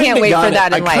 I can't wait for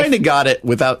that in life. I kind of got it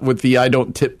with the I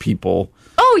don't tip people.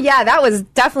 Oh, yeah, that was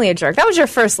definitely a jerk. That was your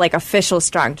first, like, official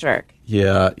strong jerk.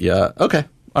 Yeah. Okay.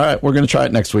 All right, we're going to try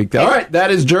it next week. All right, that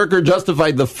is Jerk or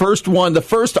Justified, the first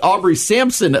Aubrey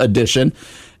Sampson edition.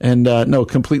 And no,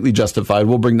 completely justified.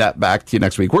 We'll bring that back to you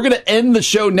next week. We're going to end the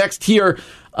show next here.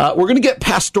 We're going to get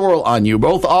pastoral on you.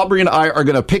 Both Aubrey and I are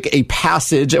going to pick a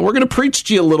passage, and we're going to preach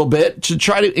to you a little bit to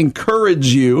try to encourage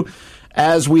you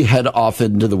as we head off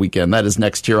into the weekend. That is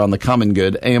next here on The Common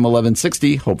Good, AM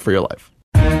 1160, Hope for Your Life.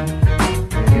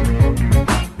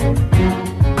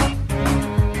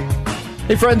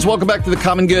 Hey friends, welcome back to The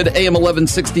Common Good, AM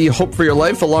 1160, Hope for Your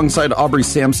Life. Alongside Aubrey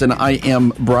Sampson, I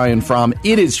am Brian Fromm.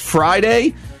 It is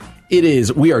Friday.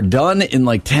 We are done in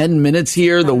like 10 minutes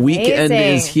here. The weekend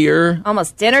is here.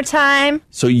 Almost dinner time.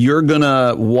 So you're going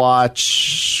to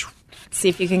watch... See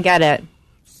if you can get it.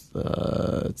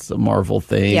 It's a Marvel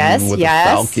thing with a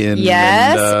Falcon.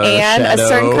 And a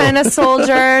certain kind of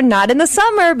soldier, not in the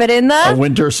summer, but in the... A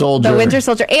winter soldier. The winter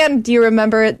soldier. And do you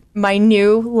remember my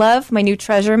new love, my new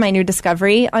treasure, my new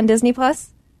discovery on Disney+?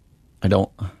 I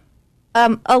don't...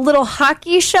 a little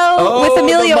hockey show with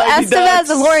Emilio Estevez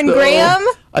and Lauren Graham.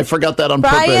 I forgot that on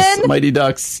purpose. Mighty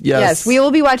Ducks, yes. Yes, we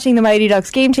will be watching the Mighty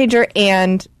Ducks Game Changer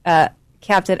and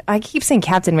Captain... I keep saying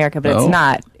Captain America, but it's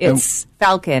not. It's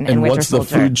Falcon and Winter Soldier. And what's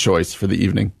the food choice for the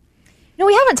evening? No,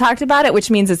 we haven't talked about it,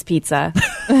 which means it's pizza,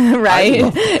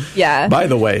 right? Yeah. By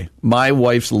the way, my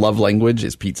wife's love language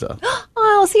is pizza.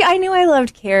 Oh, see, I knew I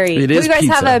loved Carrie. It is you guys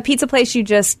pizza. have a pizza place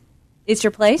it's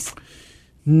your place?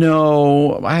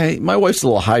 No, my wife's a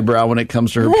little highbrow when it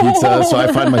comes to her pizza, so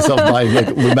I find myself buying like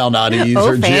Malnati's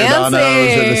or Giordano's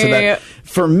or this and that.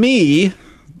 For me...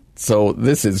 So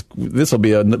this will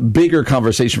be a bigger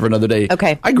conversation for another day.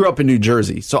 Okay. I grew up in New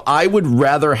Jersey, so I would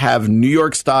rather have New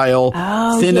York style,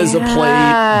 thin as a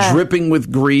plate, dripping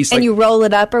with grease. And you roll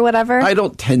it up or whatever? I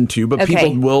don't tend to, but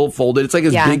people will fold it. It's like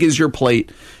as big as your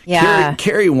plate. Yeah.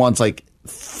 Carrie wants like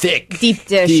thick. Deep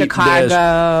dish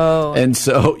Chicago. Dish. And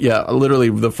so, literally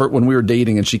when we were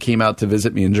dating and she came out to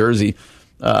visit me in Jersey,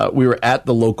 we were at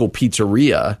the local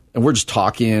pizzeria and we're just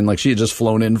talking, like she had just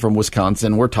flown in from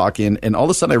Wisconsin. We're talking and all of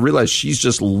a sudden I realized she's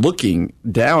just looking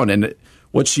down and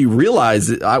what I realized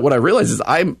is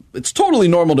it's totally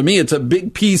normal to me. It's a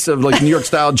big piece of like New York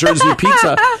style Jersey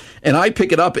pizza and I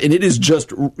pick it up and it is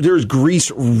just, there's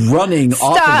grease running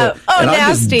off of it. And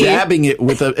I'm just dabbing it and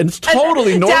it's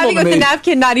totally normal to me. Dabbing with a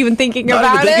napkin, not even thinking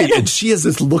about it. And she has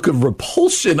this look of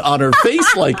repulsion on her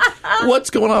face like, what's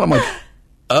going on? I'm like,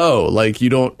 oh, like you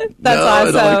don't. That's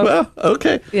awesome. I'm like, well,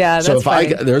 okay. Yeah, that's so if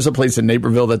funny. there's a place in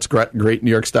Naperville that's great New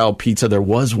York style pizza. There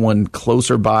was one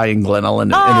closer by in Glen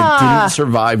Ellen, and it didn't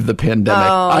survive the pandemic.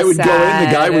 I would go in.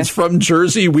 The guy was from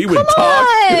Jersey. We would talk.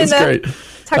 It was great.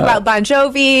 Talk about Bon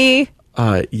Jovi.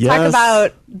 Yes. Talk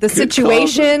about the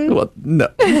situation. Well, no,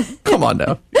 come on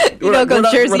now. You don't go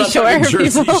Jersey Shore.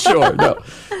 Jersey Shore. No,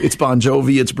 it's Bon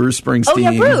Jovi. It's Bruce Springsteen. Oh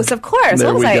yeah, Bruce. Of course.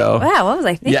 There we go. Wow, what was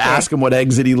I thinking? You ask him what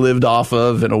exit he lived off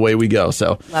of, and away we go.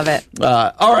 So love it.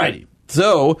 All righty.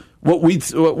 So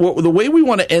the way we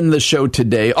want to end the show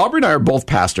today, Aubrey and I are both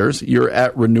pastors. You're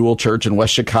at Renewal Church in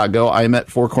West Chicago. I'm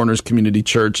at Four Corners Community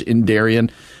Church in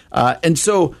Darien. And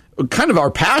so kind of our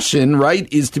passion, right,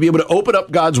 is to be able to open up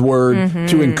God's word,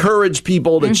 to encourage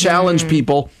people, to challenge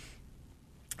people.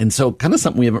 And so kind of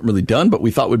something we haven't really done, but we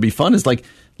thought would be fun is like,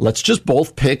 let's just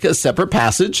both pick a separate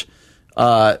passage,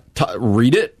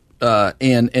 read it,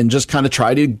 and just kind of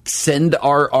try to send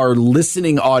our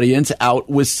listening audience out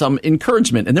with some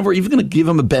encouragement. And then we're even going to give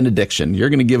them a benediction. You're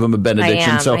going to give them a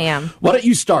benediction. I am. Why don't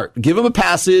you start? Give them a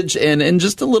passage and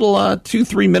just a little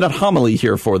 2-3 minute homily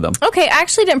here for them. Okay, I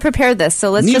actually didn't prepare this,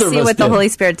 so let's just see what the Holy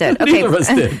Spirit did. Okay. Neither of us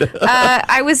did.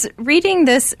 I was reading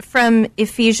this from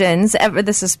Ephesians.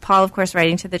 This is Paul, of course,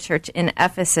 writing to the church in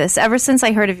Ephesus. Ever since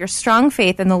I heard of your strong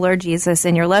faith in the Lord Jesus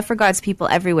and your love for God's people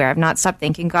everywhere, I've not stopped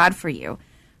thanking God for you.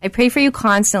 I pray for you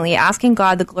constantly, asking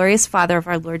God, the glorious Father of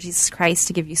our Lord Jesus Christ,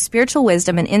 to give you spiritual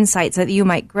wisdom and insight so that you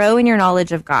might grow in your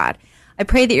knowledge of God. I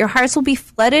pray that your hearts will be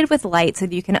flooded with light so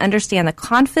that you can understand the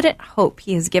confident hope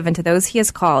he has given to those he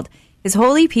has called, his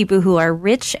holy people who are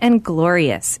rich and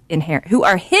glorious who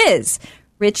are his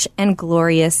rich and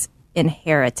glorious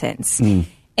inheritance. And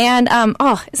isn't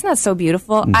that so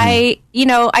beautiful? I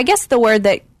guess the word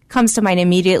that comes to mind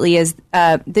immediately is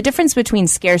the difference between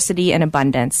scarcity and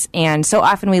abundance. And so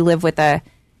often we live with a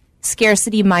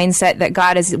scarcity mindset that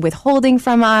God is withholding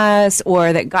from us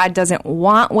or that God doesn't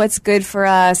want what's good for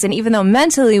us. And even though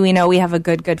mentally we know we have a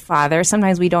good Father,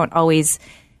 sometimes we don't always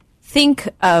think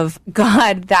of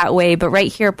God that way. But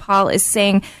right here, Paul is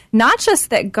saying not just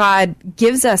that God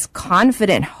gives us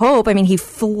confident hope. I mean, he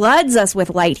floods us with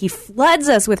light. He floods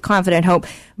us with confident hope,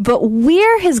 but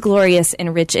we're his glorious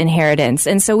and rich inheritance.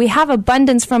 And so we have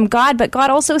abundance from God, but God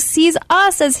also sees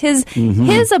us as his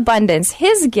abundance,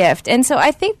 his gift. And so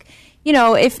I think, you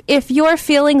know, if you're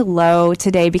feeling low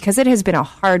today, because it has been a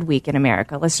hard week in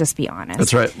America, let's just be honest.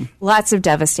 That's right. Lots of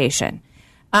devastation.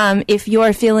 If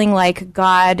you're feeling like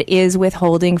God is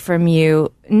withholding from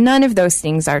you, none of those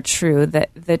things are true.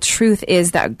 The truth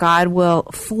is that God will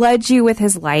flood you with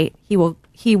his light. He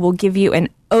will give you an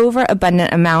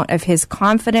overabundant amount of his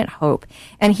confident hope.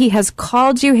 And he has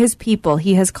called you his people.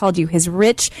 He has called you his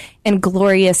rich and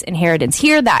glorious inheritance.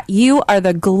 Hear that. You are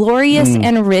the glorious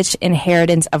and rich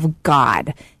inheritance of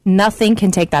God. Nothing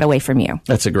can take that away from you.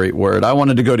 That's a great word. I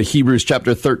wanted to go to Hebrews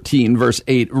chapter 13, verse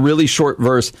 8, really short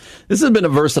verse. This has been a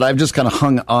verse that I've just kind of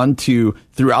hung on to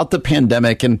throughout the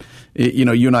pandemic. And, you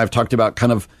know, you and I have talked about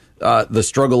kind of the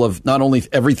struggle of not only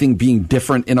everything being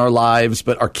different in our lives,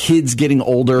 but our kids getting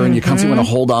older and you constantly want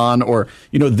to hold on, or,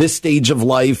 you know, this stage of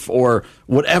life or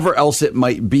whatever else it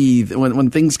might be when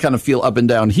things kind of feel up and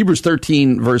down. Hebrews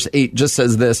 13, verse 8 just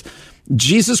says this: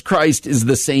 Jesus Christ is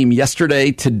the same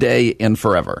yesterday, today, and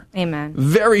forever. Amen.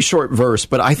 Very short verse,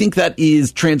 but I think that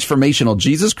is transformational.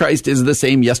 Jesus Christ is the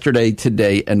same yesterday,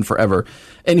 today, and forever.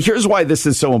 And here's why this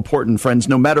is so important, friends.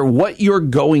 No matter what you're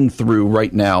going through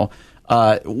right now,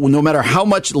 no matter how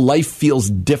much life feels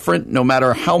different, no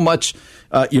matter how much,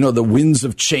 the winds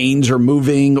of change are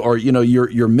moving, or,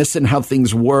 you're missing how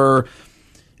things were,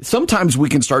 sometimes we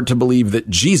can start to believe that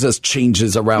Jesus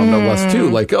changes around us too.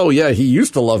 Like, oh yeah, he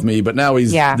used to love me, but now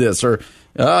he's this, or,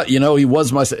 he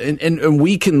was my, and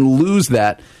we can lose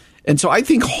that. And so I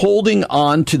think holding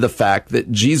on to the fact that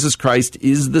Jesus Christ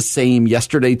is the same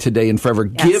yesterday, today, and forever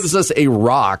gives us a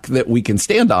rock that we can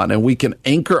stand on and we can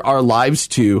anchor our lives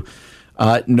to,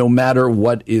 no matter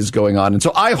what is going on. And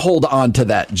so I hold on to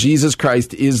that. Jesus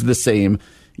Christ is the same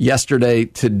yesterday,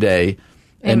 today,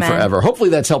 and forever. Hopefully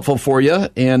that's helpful for you,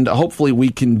 and hopefully we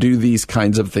can do these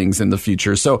kinds of things in the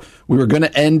future. So we were going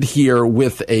to end here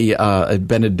with a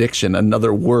benediction,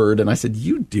 another word, and I said,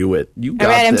 you do it. You got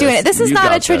All right, I'm doing it. This is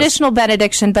not a this. traditional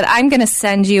benediction, but I'm going to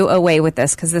send you away with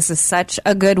this because this is such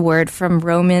a good word from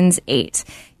Romans 8.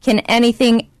 Can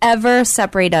anything ever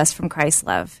separate us from Christ's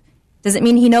love? Does it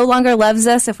mean he no longer loves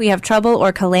us if we have trouble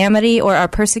or calamity or are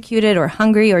persecuted or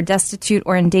hungry or destitute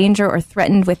or in danger or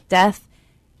threatened with death?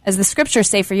 As the scriptures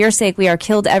say, for your sake, we are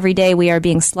killed every day. We are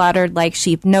being slaughtered like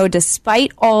sheep. No,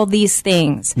 despite all these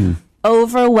things,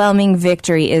 overwhelming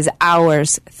victory is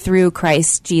ours through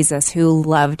Christ Jesus, who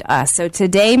loved us. So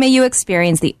today, may you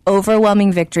experience the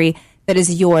overwhelming victory that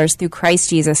is yours through Christ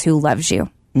Jesus, who loves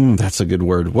you. That's a good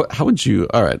word. How would you?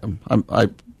 All right.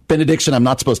 Benediction, I'm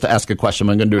not supposed to ask a question.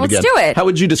 I'm going to do it again. Let's do it. How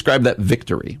would you describe that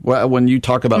victory? When you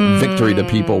talk about victory to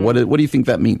people, what do you think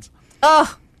that means?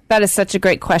 Oh, that is such a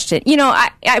great question.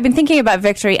 I've been thinking about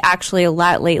victory actually a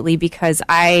lot lately because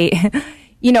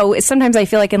sometimes I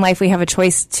feel like in life we have a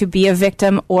choice to be a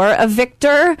victim or a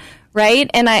victor, right?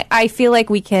 And I feel like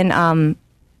we can,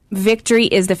 victory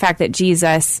is the fact that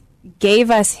Jesus gave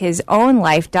us his own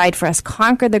life, died for us,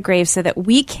 conquered the grave so that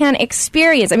we can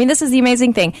experience, this is the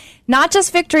amazing thing, not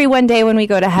just victory one day when we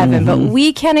go to heaven, but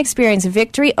we can experience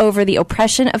victory over the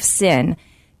oppression of sin,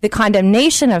 the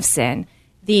condemnation of sin,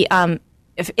 the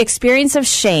experience of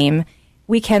shame.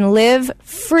 We can live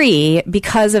free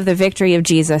because of the victory of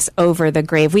Jesus over the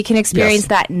grave. We can experience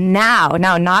that now,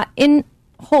 not in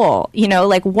whole,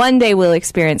 like one day we'll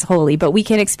experience holy, but we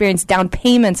can experience down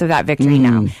payments of that victory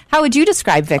now. How would you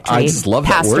describe victory? I just love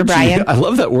Pastor that word. Brian? I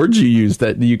love that word you use,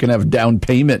 that you can have down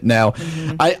payment now.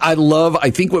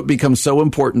 I think what becomes so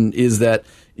important is that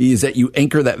you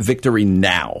anchor that victory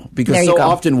now, because so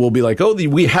often we'll be like, oh,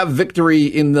 we have victory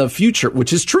in the future,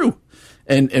 which is true.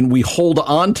 And we hold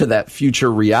on to that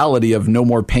future reality of no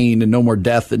more pain and no more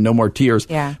death and no more tears.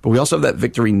 Yeah. But we also have that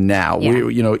victory now. Yeah.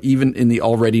 We, even in the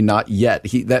already not yet,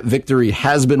 that victory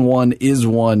has been won, is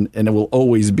won, and it will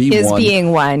always be won. Is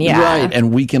being won, yeah. Right.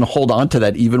 And we can hold on to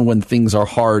that even when things are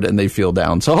hard and they feel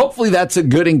down. So hopefully that's a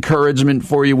good encouragement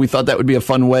for you. We thought that would be a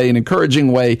fun way, an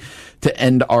encouraging way to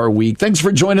end our week. Thanks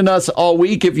for joining us all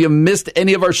week. If you missed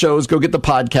any of our shows, go get the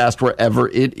podcast wherever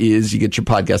it is you get your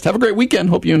podcast. Have a great weekend.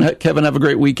 Hope you and Kevin have a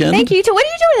great weekend. Thank you. What are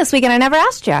you doing this weekend? I never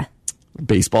asked you.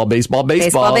 Baseball games.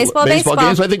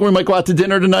 I think we might go out to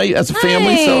dinner tonight as a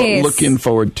family, so looking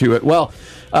forward to it. Well,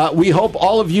 we hope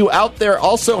all of you out there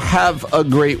also have a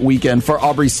great weekend. For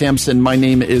Aubrey Sampson, my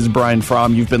name is Brian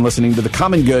Fromm. You've been listening to The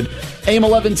Common Good, AM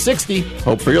 1160.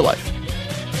 Hope for your life.